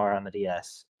 1 hour on the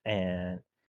DS and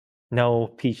no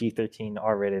PG-13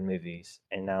 R-rated movies.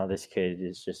 And now this kid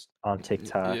is just on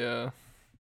TikTok Yeah.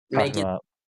 talking Making about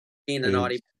being a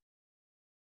naughty.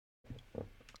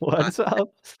 what's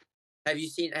up, Have you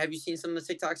seen some of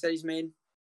the TikToks that he's made?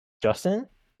 Justin?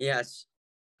 Yes.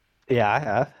 Yeah, I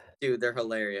have. Dude, they're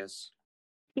hilarious.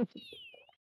 What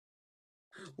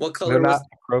They're color was not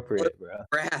appropriate, bro.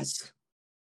 grass?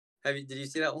 Did you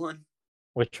see that one?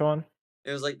 Which one?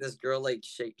 It was like this girl like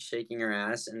shaking her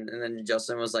ass, and then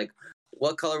Justin was like,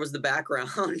 "What color was the background?"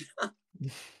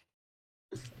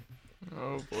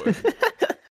 Oh boy.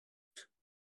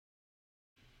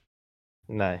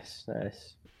 Nice.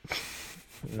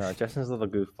 No, Justin's a little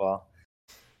goofball.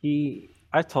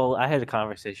 I had a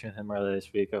conversation with him earlier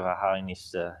this week about how he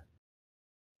needs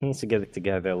to get it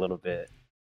together a little bit,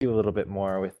 do a little bit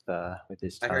more with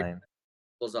his I heard- time.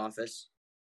 Principal's office.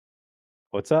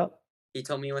 What's up? He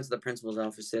told me he went to the principal's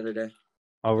office the other day.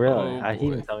 Oh really? Oh, He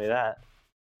didn't boy. tell me that.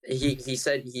 He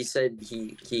said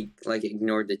he like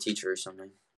ignored the teacher or something.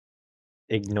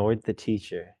 Ignored the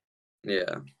teacher.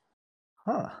 Yeah,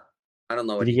 Huh? I don't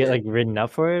know Did what he he get did. like written up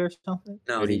for it or something?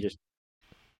 No, Or did he- just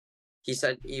He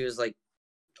said he was like,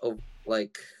 oh,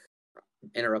 like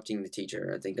interrupting the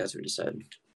teacher. I think that's what he said.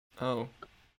 Oh.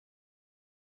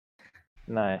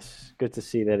 nice. Good to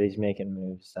see that he's making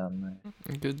moves down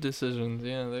there. Good decisions.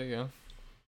 Yeah, there you go.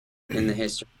 In the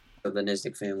history of the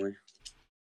Nisnik family.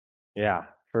 Yeah,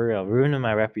 for real. Ruining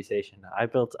my reputation. I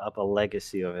built up a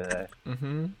legacy over there.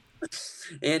 Mm-hmm.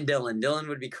 And Dylan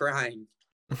would be crying.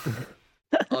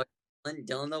 Oh,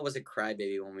 Dylan though was a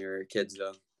crybaby when we were kids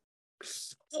though.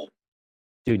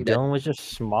 Dude, That- Dylan was just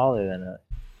smaller than it.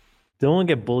 Dylan would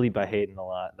get bullied by Hayden a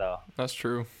lot though. That's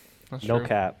true. That's No true.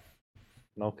 cap.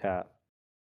 No cap.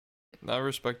 I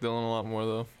respect Dylan a lot more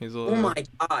though. Oh my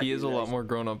god. He is a dude, lot more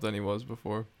grown up than he was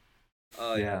before.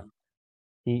 Oh Yeah.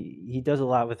 yeah. He does a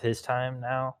lot with his time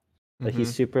now. Like he's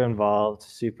Mhm. super involved,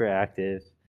 super active.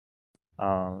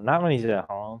 Not when he's at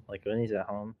home. Like when he's at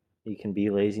home, he can be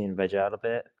lazy and veg out a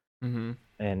bit, Mhm.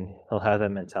 and he'll have that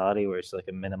mentality where it's like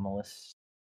a minimalist.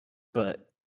 But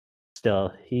still,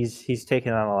 he's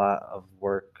taken on a lot of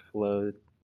workload,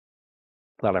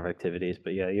 a lot of activities.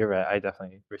 But yeah, you're right. I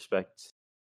definitely respect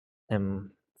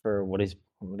him for what he's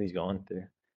going through.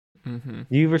 Mhm.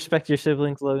 Do you respect your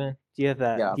siblings, Logan? Do you have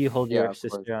that? Yeah. Do you hold Yeah, your of course.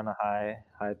 sister on a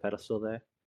high pedestal there?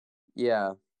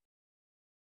 Yeah.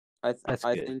 That's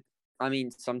I good. think I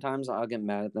mean sometimes I'll get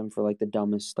mad at them for like the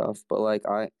dumbest stuff, but like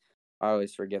I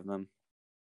always forgive them.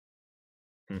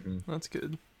 Mm-hmm. That's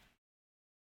good.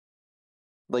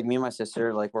 Like me and my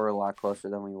sister, like we're a lot closer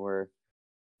than we were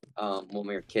when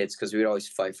we were kids because we'd always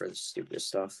fight for the stupidest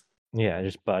stuff. Yeah,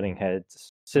 just butting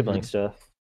heads, sibling Mhm.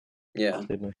 stuff. Yeah.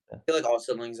 Sibling stuff. I feel like all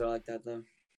siblings are like that though.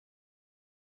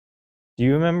 Do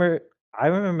you remember? I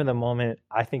remember the moment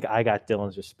I think I got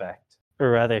Dylan's respect,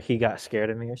 or rather, he got scared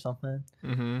of me or something.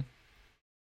 Mhm.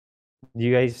 Do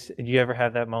you ever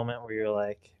have that moment where you're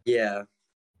like, Yeah.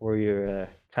 where you're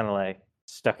kind of like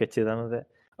stuck it to them a bit?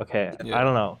 Okay, I Yeah.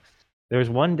 don't know. There was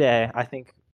one day I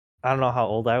think I don't know how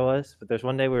old I was, but there's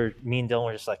one day where me and Dylan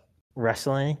were just like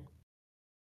wrestling,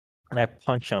 and I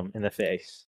punch him in the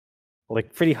face,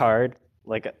 like pretty hard,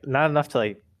 like not enough to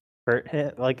like hurt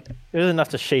him, like it was enough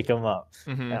to shake him up.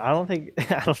 And Mhm. I don't think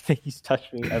I don't think he's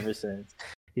touched me ever since.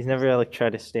 He's never like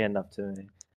tried to stand up to me.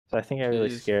 So I think I really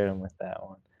Jeez. scared him with that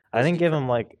one. I Was didn't he give him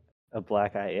like a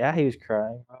black eye. Yeah, he was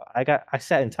crying. Bro. I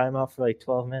sat in timeout for like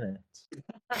 12 minutes.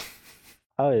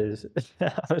 I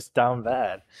was down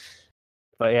bad.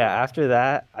 But yeah, after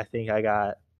that, I think I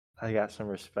got some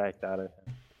respect out of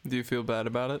him. Do you feel bad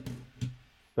about it?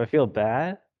 Do I feel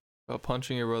bad? About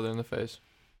punching your brother in the face?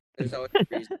 There's always a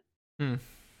reason. Hmm.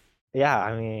 Yeah,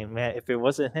 I mean, man, if it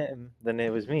wasn't him, then it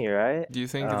was me, right? Do you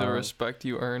think the respect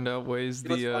you earned outweighs You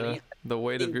know what's funny? the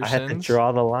weight of your I had to sins?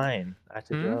 draw the line. I had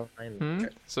to Hmm? draw the line. Hmm?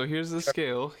 So here's the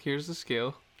scale. Here's the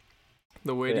scale.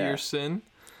 The weight of Yeah. your sin,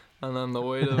 and then the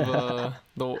weight of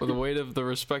the weight of the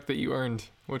respect that you earned.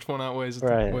 Which one outweighs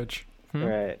Right. which? Hmm?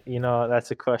 Right. You know,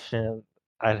 that's a question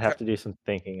I'd have to do some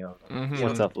thinking of. Mhm.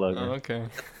 What's up, Logan? Oh, okay.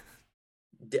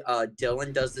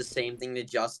 Dylan does the same thing to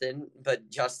Justin, but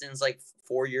Justin's like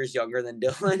 4 years younger than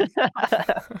Dylan.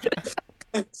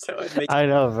 So it makes I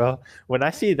know, bro. When I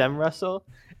see them wrestle,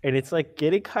 and it's like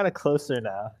getting kind of closer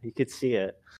now. You could see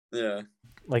it. yeah.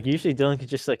 Like usually Dylan could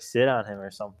just like sit on him or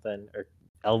something, or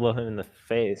elbow him in the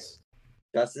face.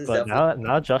 Justin's But definitely.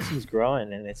 now Justin's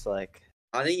growing, and it's like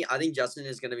I think Justin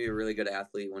is gonna be a really good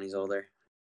athlete when he's older.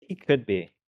 he could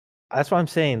be. That's what I'm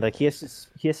saying. Like he has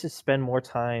to spend more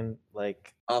time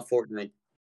like Fortnite.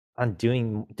 on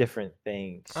doing different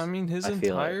things. I mean, his I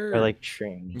feel like, or entire like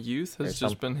training. youth or has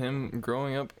just been something. him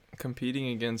growing up competing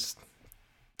against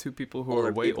two people who Older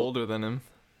are way people. older than him.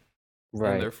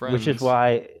 Right. their Which is friends.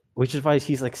 why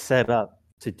he's like set up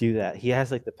to do that. He has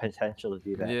like the potential to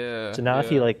do that. Yeah. So now if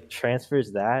he yeah. like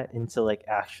transfers that into like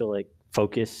actual like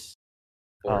focus,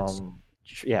 Sports.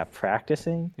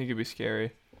 practicing. He could be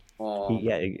scary.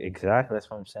 Exactly. That's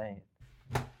what I'm saying.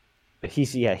 But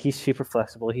he's super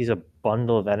flexible. He's a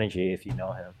bundle of energy if you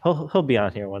know him. He'll be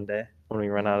on here one day when we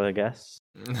run out of guests.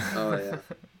 Oh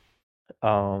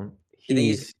yeah. He's You think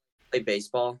he's gonna play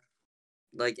baseball,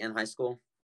 like in high school?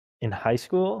 in high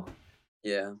school.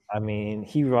 Yeah. I mean,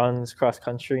 he runs cross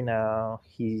country now.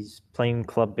 He's playing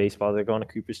club baseball. They're going to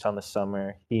Cooperstown this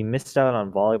summer. He missed out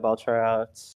on volleyball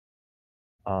tryouts.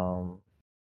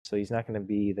 So he's not going to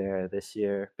be there this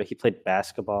year. But he played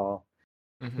basketball.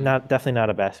 Mhm. Definitely not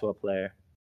a basketball player.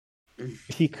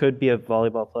 He could be a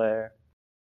volleyball player,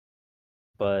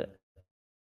 but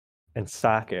in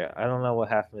soccer, I don't know what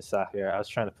happened with soccer. I was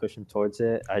trying to push him towards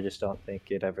it. I just don't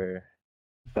think it ever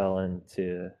fell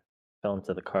into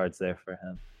the cards there for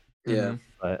him. Yeah. Mhm.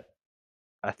 But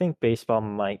I think baseball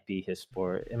might be his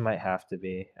sport. It might have to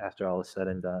be after all is said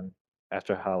and done.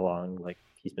 After how long like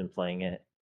he's been playing it,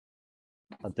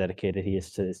 how dedicated he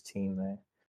is to his team there.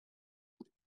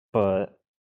 But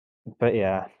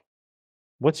yeah.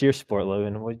 What's your sport,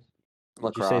 Logan? Would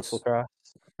you say it's Lacrosse. lacrosse?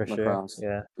 For sure. Lacrosse.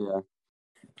 Yeah. Yeah.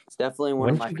 It's definitely one When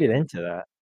of did my you get favorite. into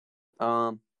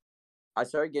that? I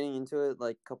started getting into it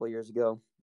like a couple of years ago.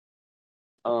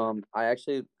 I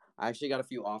actually got a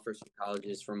few offers from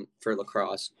colleges for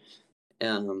lacrosse.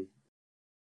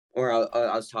 Or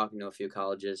I was talking to a few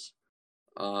colleges.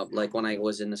 Like when I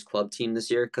was in this club team this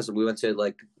year, because we went to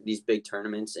like these big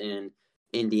tournaments in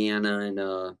Indiana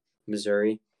and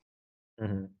Missouri.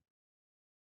 Mhm.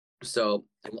 So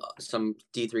some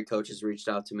D3 coaches reached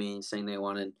out to me saying they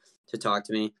wanted to talk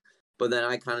to me, but then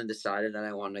I kind of decided that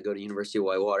I wanted to go to University of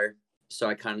Whitewater, so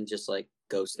I kind of just like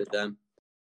ghosted them.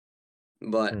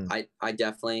 But I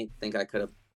definitely think I could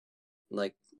have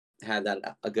like had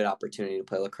that a good opportunity to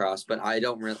play lacrosse, but I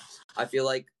don't really. I feel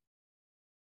like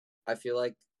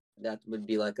that would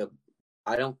be like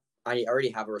I already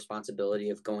have a responsibility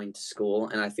of going to school,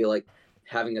 and I feel like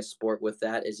having a sport with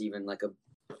that is even like a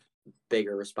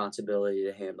bigger responsibility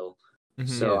to handle.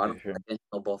 So I don't think I can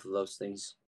handle both of those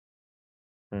things.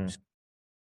 Well,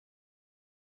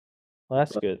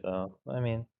 that's good though. I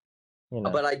mean,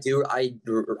 But I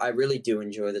really do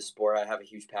enjoy the sport. I have a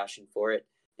huge passion for it,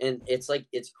 and it's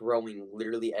growing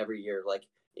literally every year. Like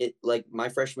my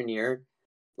freshman year,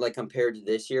 like compared to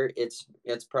this year, it's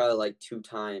probably like 2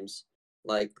 times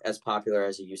like as popular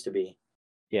as it used to be.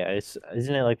 Yeah,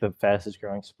 isn't it like the fastest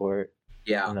growing sport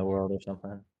Yeah. in the world or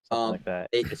something like that?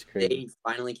 It's They crazy.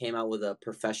 finally came out with a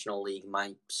professional league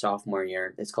my sophomore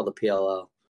year. It's called the PLL,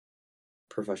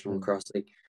 Professional Lacrosse League.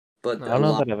 But I don't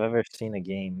know that I've ever seen a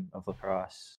game of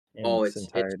lacrosse in its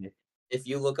entirety. If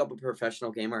you look up a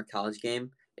professional game or a college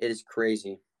game, it is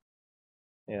crazy.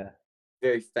 Yeah.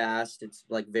 Very fast. It's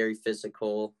like very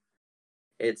physical.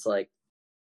 It's like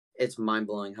it's mind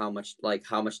blowing how much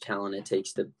talent it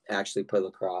takes to actually play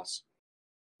lacrosse.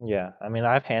 Yeah, I mean,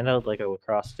 I've handled like a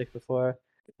lacrosse stick before.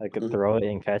 I could throw it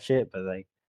and catch it, but like,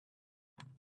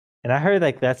 and I heard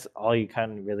like that's all you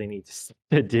kind of really need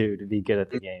to do to be good at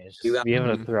the game is just be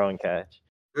able to throw and catch.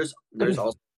 There's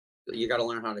also you got to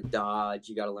learn how to dodge.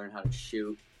 You got to learn how to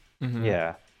shoot.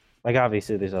 Yeah, like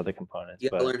obviously there's other components, You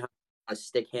got to but learn how to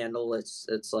stick handle. It's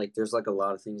like there's like a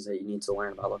lot of things that you need to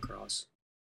learn about lacrosse.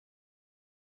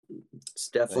 It's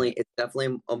definitely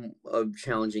a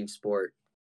challenging sport.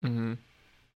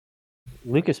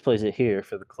 Lucas plays it here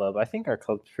for the club. I think our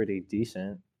club's pretty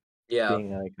decent. Yeah,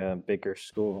 being like a bigger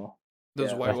school.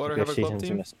 Does Whitewater have a club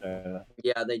team?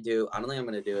 Yeah, they do. I don't think I'm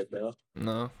gonna do it though.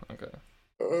 No,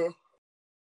 okay.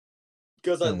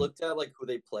 Because I looked at like who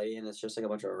they play, and it's just like a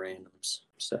bunch of randoms.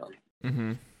 So.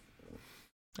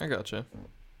 I gotcha.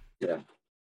 Yeah.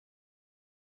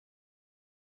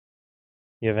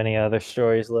 You have any other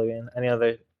stories, Logan? Any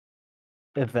other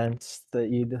events that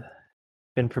you'd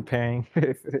been preparing for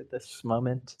this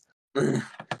moment?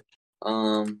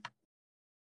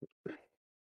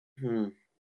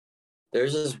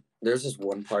 There's this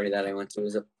one party that I went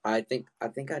to. I think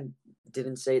I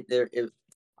didn't say it there.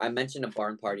 I mentioned a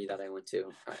barn party that I went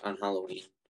to on Halloween.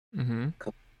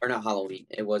 Or not Halloween.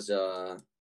 It was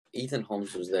Ethan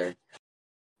Holmes was there.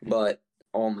 But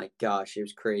oh my gosh, it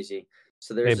was crazy.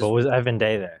 So there's but was Evan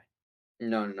Day there?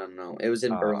 No. It was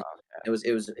in Burlington. Okay.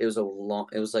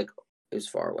 It was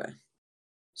far away.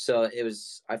 So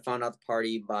I found out the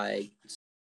party by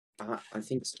I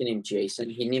think this kid named Jason.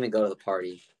 He didn't even go to the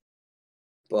party.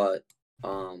 But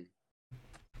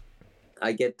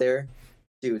I get there,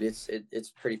 dude,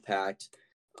 it's pretty packed.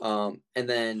 And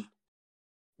then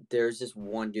there's this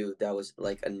one dude that was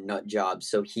like a nut job.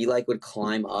 So he like would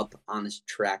climb up on this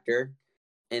tractor,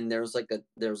 and there was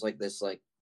this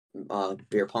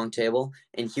beer pong table,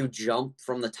 and he would jump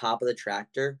from the top of the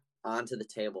tractor onto the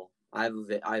table. I have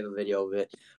a video of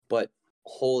it, but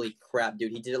holy crap,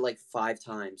 dude, he did it like 5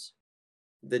 times.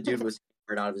 The dude was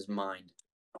scared out of his mind.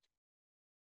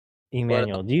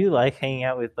 Emmanuel, do you like hanging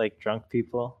out with like drunk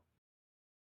people?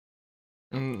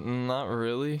 Not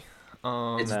really.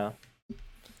 No.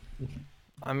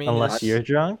 I mean, unless you're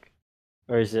drunk,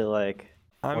 or is it like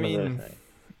I one mean, of those things?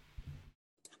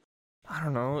 I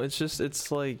don't know.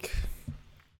 It's like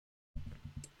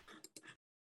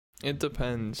it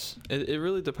depends. It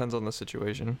really depends on the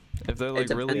situation. If they're like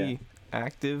really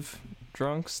active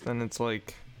drunks, then it's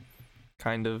like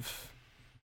kind of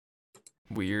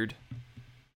weird.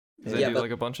 They do like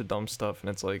a bunch of dumb stuff, and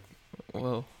it's like,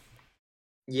 well.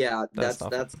 Yeah,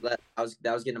 that was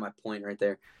getting to my point right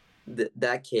there.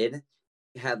 That kid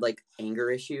had like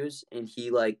anger issues, and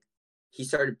he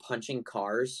started punching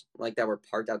cars like that were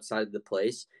parked outside of the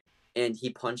place, and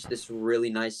he punched this really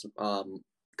nice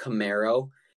Camaro,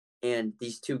 and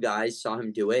these 2 guys saw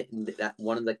him do it, and that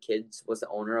one of the kids was the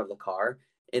owner of the car,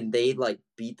 and they like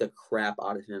beat the crap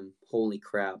out of him. Holy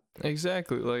crap!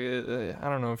 Exactly. Like I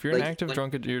don't know, if you're an active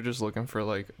drunk, you're just looking for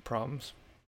like problems.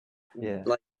 Yeah.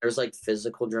 Like there's like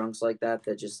physical drunks like that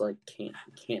just like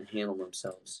can't handle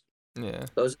themselves. Yeah.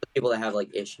 Those are the people that have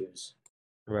like issues.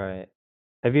 Right.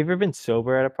 Have you ever been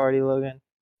sober at a party, Logan?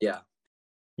 Yeah.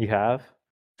 You have?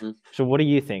 Mm-hmm. So what do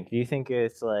you think? Do you think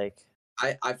it's like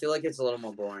I feel like it's a little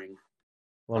more boring.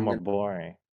 A little more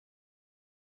boring.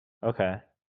 Okay.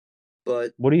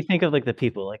 But What do you think of like the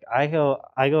people? Like I go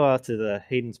out to the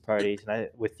Hayden's parties and I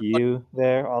with you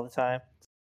there all the time.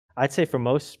 I'd say for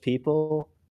most people,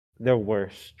 they're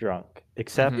worse drunk,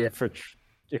 Mhm. yeah,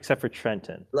 except for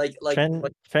Trenton. like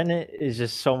Trenton is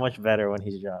just so much better when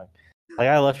he's drunk. Like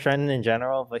I love Trenton in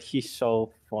general, but he's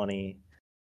so funny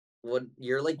when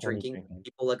you're like when he's drinking, drinking.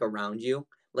 people like around you,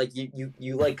 like you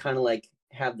like kind of like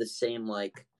have the same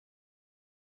like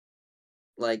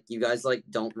you guys like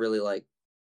don't really like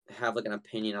have like an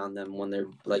opinion on them when they're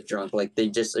like drunk. Like you're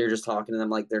just talking to them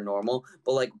like they're normal.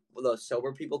 But like the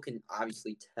sober people can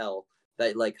obviously tell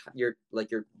that like your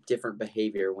different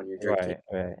behavior when you're drinking.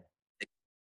 Right.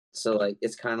 So like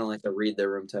it's kind of like a read the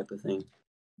room type of thing.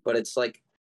 But it's like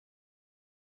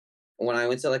when I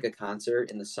went to like a concert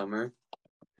in the summer,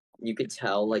 you could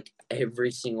tell like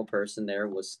every single person there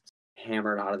was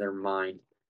hammered out of their mind.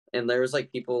 And there was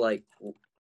like people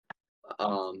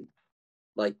um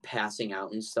like passing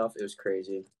out and stuff. It was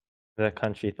crazy. The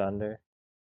Country Thunder.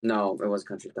 No, it was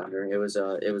Country Thunder. It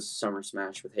was Summer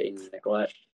Smash with Hayden and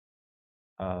Nicolette.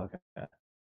 Oh, okay.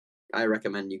 I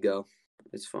recommend you go.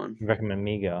 It's fun. You recommend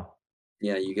me go?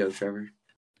 Yeah, you go, Trevor.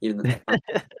 Even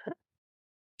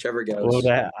Trevor Well, goes.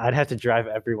 I'd have to drive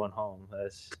everyone home.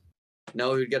 That's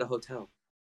No, we'd get a hotel.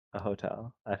 a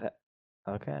hotel.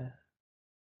 Okay.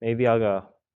 Maybe I'll go.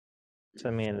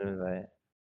 Send me an invite.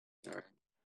 All right,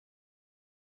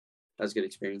 that was a good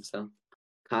experience though.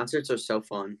 Concerts are so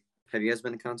fun. Have you guys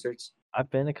been to concerts? I've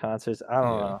been to concerts. I don't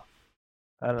Yeah. know.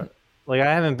 I don't like.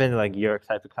 I haven't been to like your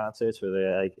type of concerts where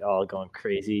they're like all going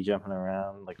crazy, jumping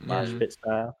around like mosh Mhm. pit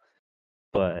style.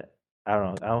 But I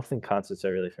don't know. I don't think concerts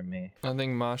are really for me. I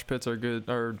think mosh pits are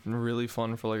really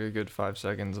fun for like a good 5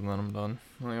 seconds, and then I'm done.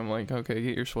 Like I'm like, okay,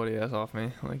 get your sweaty ass off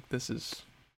me. Like it's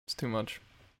too much.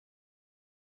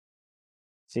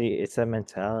 See, it's that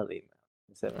mentality.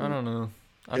 I don't know.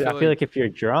 I 'Cause I feel feel like like if you're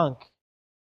drunk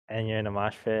and you're in a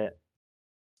mosh pit,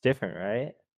 it's different,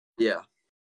 right? Yeah.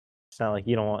 It's not like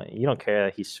you don't care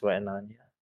that he's sweating on you.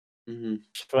 hmm You're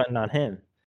sweating on him.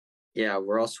 Yeah,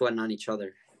 we're all sweating on each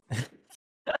other.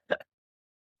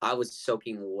 I was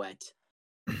soaking wet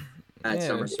at yeah,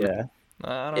 Summer Smash. Yeah.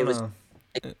 I It don't was know.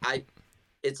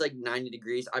 it's like 90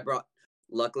 degrees.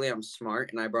 Luckily I'm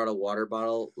smart and I brought a water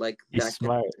bottle like He's backpack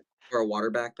smart. or a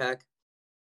water backpack.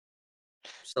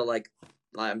 So like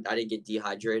I didn't get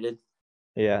dehydrated.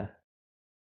 Yeah.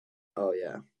 Oh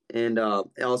yeah. And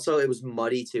also it was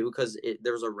muddy too because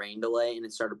there was a rain delay and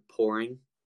it started pouring.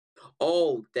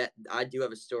 Oh, that I do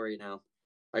have a story now.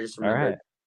 I just All remembered. right.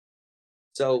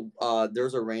 So there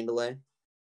was a rain delay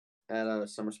at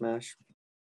Summer Smash,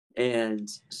 and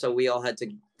so we all had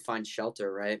to find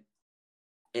shelter, right?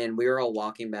 And we were all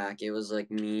walking back. It was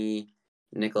like me,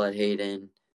 Nicolette Hayden,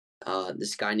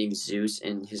 this guy named Zeus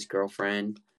and his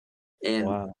girlfriend, and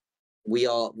Wow. we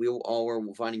all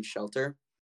were finding shelter,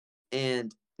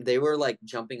 and they were like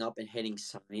jumping up and hitting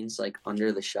signs like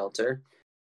under the shelter,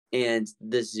 and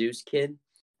the Zeus kid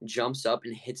jumps up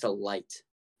and hits a light,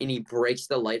 and he breaks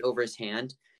the light over his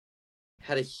hand.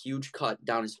 Had a huge cut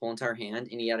down his whole entire hand,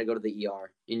 and he had to go to the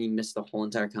ER, and he missed the whole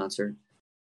entire concert.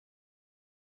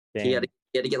 He had Damn. to,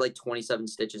 he had to get like 27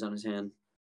 stitches on his hand.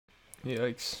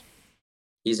 Yikes.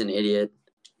 He's an idiot.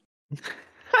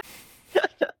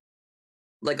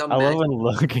 Like I love imagine, when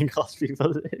Logan calls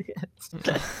people idiots.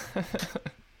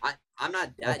 I'm not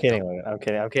I'm that kidding, dumb.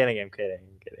 Logan. I'm kidding.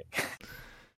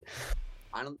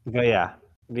 I don't. But yeah,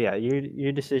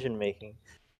 your decision making,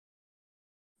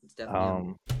 It's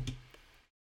definitely.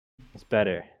 it's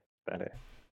better.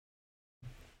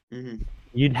 Mm-hmm.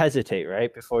 You'd hesitate,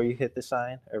 right, before you hit the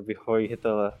sign or before you hit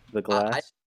the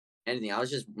glass. Anything. I was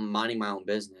just minding my own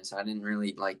business. I didn't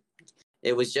really like.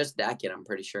 It was just that kid. I'm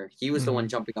pretty sure he was the one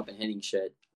jumping up and hitting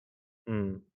shit.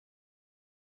 Hmm.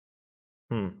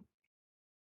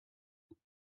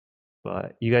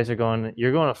 But you guys you're going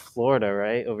to Florida,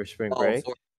 right, over spring Oh, break?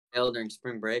 for during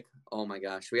spring break. Oh my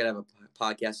gosh, we gotta have a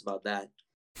podcast about that.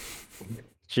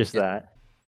 Just that.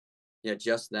 Yeah,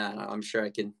 just that. I'm sure I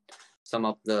can sum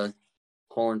up the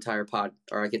whole entire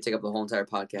or I could take up the whole entire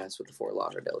podcast with the Fort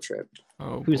Lauderdale trip.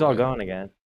 Oh, Who's all boy. going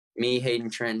again? Me, Hayden,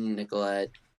 Trenton,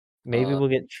 Nicolette. Maybe we'll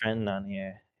get Trenton on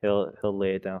here. He'll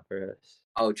lay it down for us.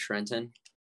 Oh, Trenton.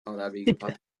 Oh, that'd be a good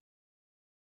podcast.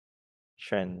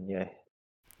 Trenton, yeah.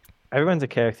 Everyone's a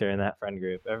character in that friend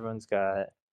group. Everyone's got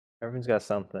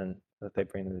something that they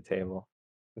bring to the table.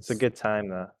 It's a good time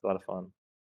though. It's a lot of fun.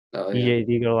 Oh yeah.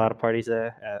 Do you go to a lot of parties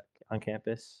there on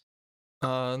campus?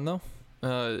 No.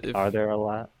 Are there a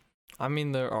lot? I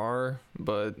mean, there are,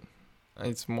 but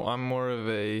I'm more of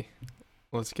a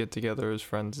let's get together as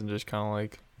friends and just kind of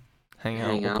like hang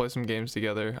out. We'll play some games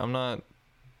together. I'm not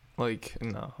Like,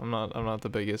 no, I'm not the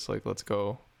biggest. Like, let's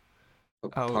go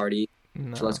out. Party.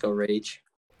 No, So let's go rage.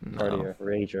 Party no, of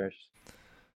ragers.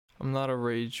 I'm not a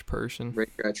rage person. Rage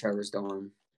at Trevor's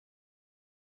dorm.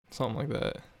 Something like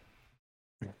that.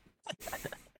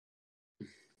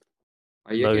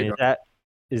 Are you at Logan, your is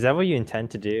dorm? that what you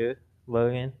intend to do,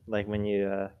 Logan? Like when you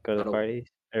go to Go to- parties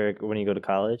or when you go to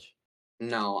college?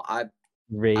 No, I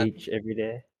Rage every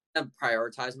day.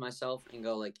 prioritize myself and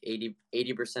go like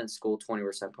 80% school,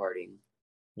 20% partying.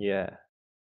 Yeah.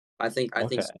 I think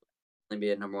Okay. school will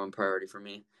be a number one priority for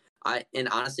me. And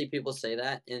honestly, people say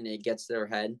that and it gets to their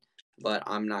head, but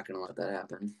I'm not gonna let that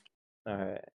happen. All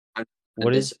right. I'm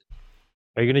What is?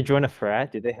 Are you gonna join a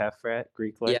frat? Do they have frat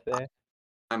Greek life Yeah. there?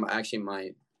 I'm actually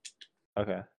might,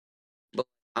 Okay. but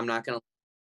I'm not gonna.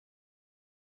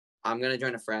 I'm gonna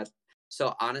join a frat.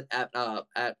 So on it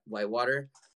at Whitewater,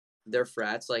 their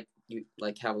frats like you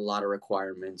like have a lot of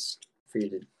requirements for you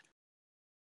to.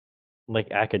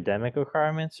 Like academic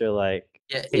requirements or like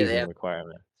Yeah, they hazing have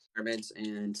requirements? requirements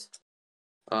and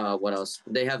what else?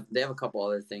 They have a couple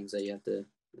other things that you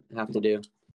have to do.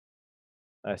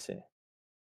 I see.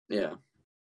 Yeah,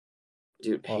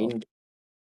 dude, Well, Hayden.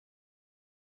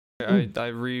 I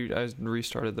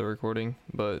restarted the recording,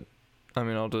 but I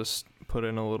mean, I'll just put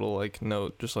in a little like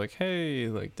note, just like, hey,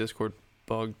 like Discord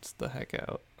bugged the heck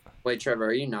out. Wait, Trevor,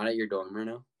 are you not at your dorm right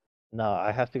now? no,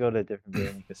 I have to go to a different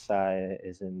room because Sai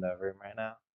is in the room right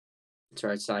now. That's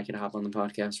right, so I can hop on the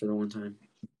podcast for the one time.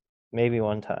 Maybe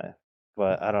one time,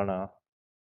 but I don't know.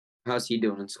 How's he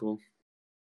doing in school?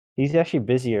 He's actually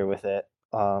busier with it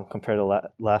compared to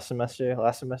last semester.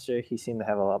 Last semester, he seemed to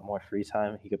have a lot more free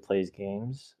time. He could play his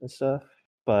games and stuff,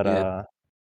 but Yeah.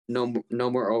 No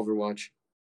more Overwatch.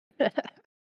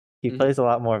 he Mhm. plays a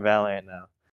lot more Valorant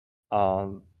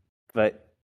now.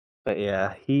 But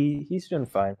yeah, he's doing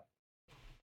fine.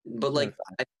 But Doing like,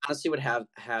 I honestly would have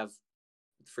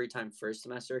free time first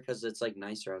semester because it's like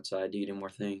nicer outside. You do more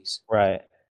things. right.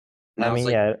 I Now it's mean,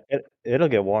 like, yeah, it'll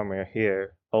get warmer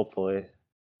here, hopefully,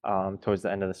 towards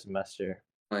the end of the semester.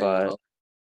 oh, yeah,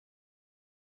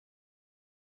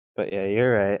 But yeah,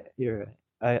 you're right. You're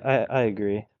right. I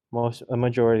agree. A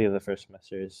majority of the first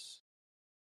semester is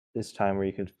time where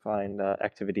you could find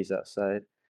activities outside,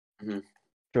 Mhm.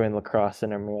 join lacrosse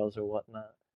intramurals or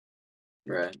whatnot.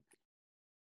 Right.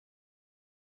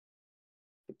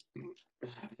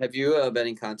 Have you been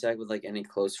in contact with like any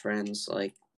close friends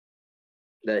like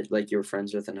that like you were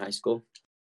friends with in high school?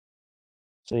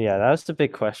 So yeah, that was the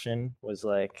big question. Was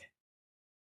like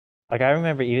I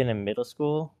remember even in middle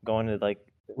school going to like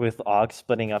with Aug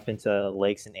splitting up into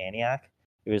Lakes and Antioch.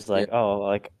 It was Yeah. like, oh,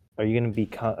 like are you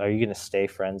gonna stay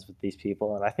friends with these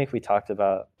people? And I think we talked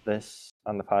about this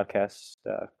on the podcast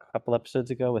a couple episodes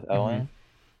ago with Owen.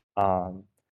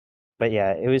 But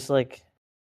yeah, it was like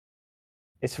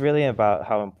it's really about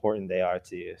how important they are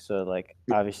to you. So like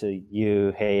obviously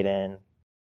you, Hayden,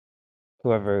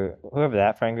 whoever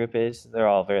that friend group is, they're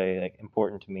all very like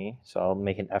important to me. So I'll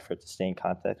make an effort to stay in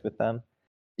contact with them.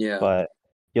 Yeah. But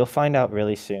you'll find out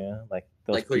really soon, like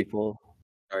those Like who you people,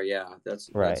 are, yeah. That's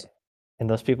right? And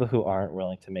those people who aren't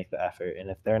willing to make the effort, and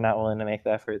if they're not willing to make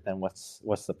the effort, then what's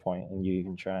the point in you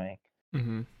even trying?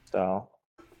 Mm-hmm. So,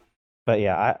 but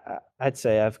yeah, I'd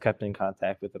say I've kept in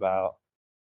contact with about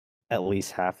at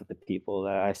least half of the people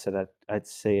that I said I'd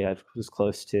say I was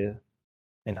close to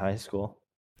in high school.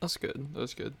 That's good.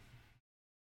 That's good.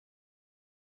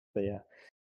 But yeah,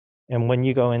 and when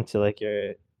you go into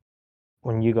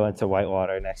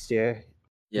Whitewater next year,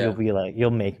 yeah.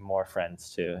 you'll make more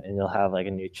friends too, and you'll have like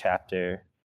a new chapter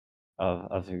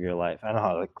of your life. I don't know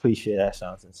how like cliche that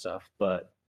sounds and stuff,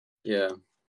 but Yeah.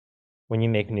 when you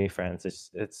make new friends,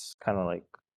 it's kind of like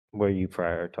where you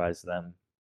prioritize them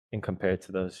and compared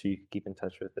to those who you keep in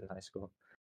touch with in high school.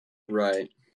 Right.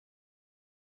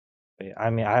 But yeah, I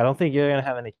mean, I don't think you're gonna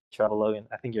have any trouble, Logan.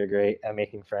 I think you're great at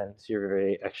making friends. You're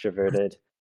very extroverted,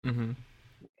 Mm-hmm.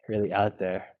 really out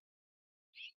there.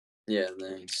 Yeah,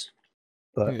 thanks.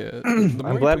 But Yeah. The more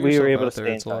I'm you glad put we were yourself able to out there, stay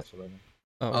in it's a lot. touch, Logan.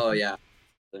 Oh yeah.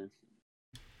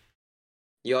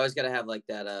 You always gotta have like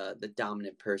that the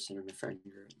dominant person in the friend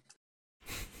group.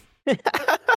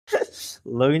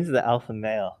 Logan's the alpha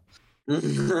male.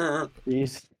 I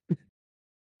He's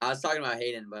was talking about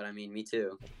Hayden, but I mean me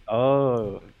too.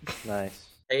 oh, nice.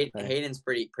 Nice. Hayden's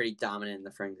pretty dominant in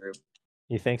the friend group.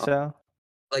 You think so?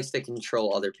 Likes to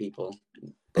control other people.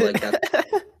 But like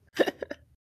that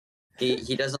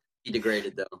he doesn't be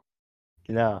degraded though.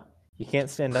 No, you can't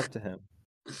stand up to him.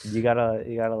 You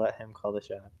gotta let him call the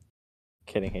shot.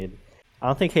 Kidding, Hayden. I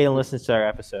don't think Hayden listens to our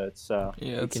episodes, so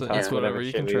Yeah, we it's can talk whatever. whatever You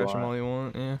shit can we trash him want. all you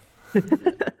want. Yeah.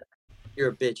 You're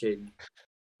a bitch, Hayden.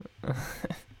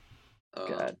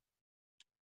 God.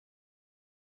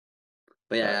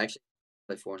 But yeah, I actually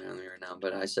play Fortnite on there right now.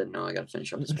 But I said no. I gotta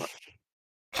finish up this part.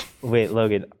 Wait,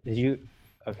 Logan, did you?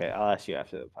 Okay, I'll ask you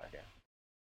after the podcast.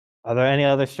 Are there any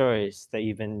other stories that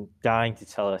you've been dying to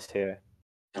tell us here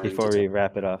before we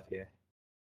wrap it up here?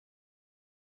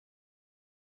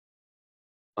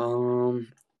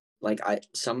 Like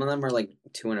some of them are like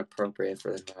too inappropriate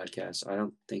for the podcast. I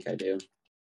don't think I do.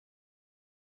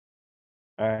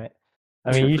 All right.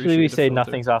 I We mean, usually we appreciate the say filter.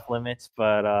 nothing's off limits,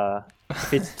 but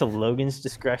if it's to Logan's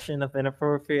discretion of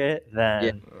inappropriate,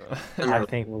 then I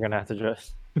think we're gonna have to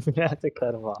just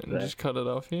cut him off And there. just cut it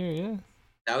off here, yeah.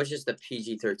 That was just the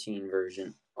PG-13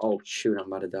 version. Oh shoot, I'm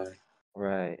about to die.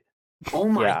 Right. Oh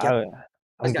my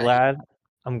god.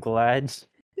 I'm glad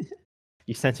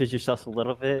you censored yourself a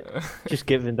little bit, just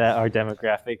given that our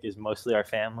demographic is mostly our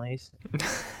families.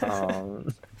 Yeah,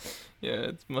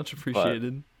 it's much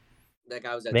appreciated. That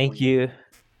guy was at Thank 20.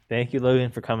 you,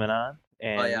 Logan, for coming on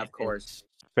and, of course.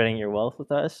 and spreading your wealth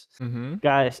with us. Mm-hmm.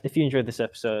 Guys, if you enjoyed this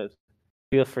episode,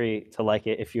 feel free to like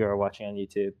it if you are watching on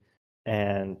YouTube,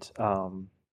 and go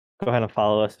ahead and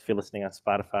follow us if you're listening on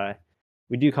Spotify.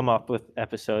 We do come up with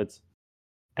episodes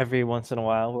every once in a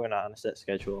while. We're not on a set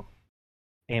schedule,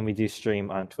 and we do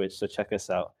stream on Twitch, so check us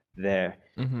out there.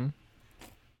 Mm-hmm.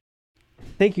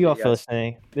 Thank you all for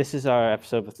listening. This is our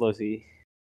episode with Lozi,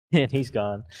 and he's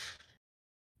gone.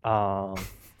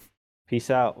 Peace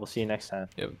out. We'll see you next time.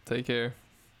 Yep, take care.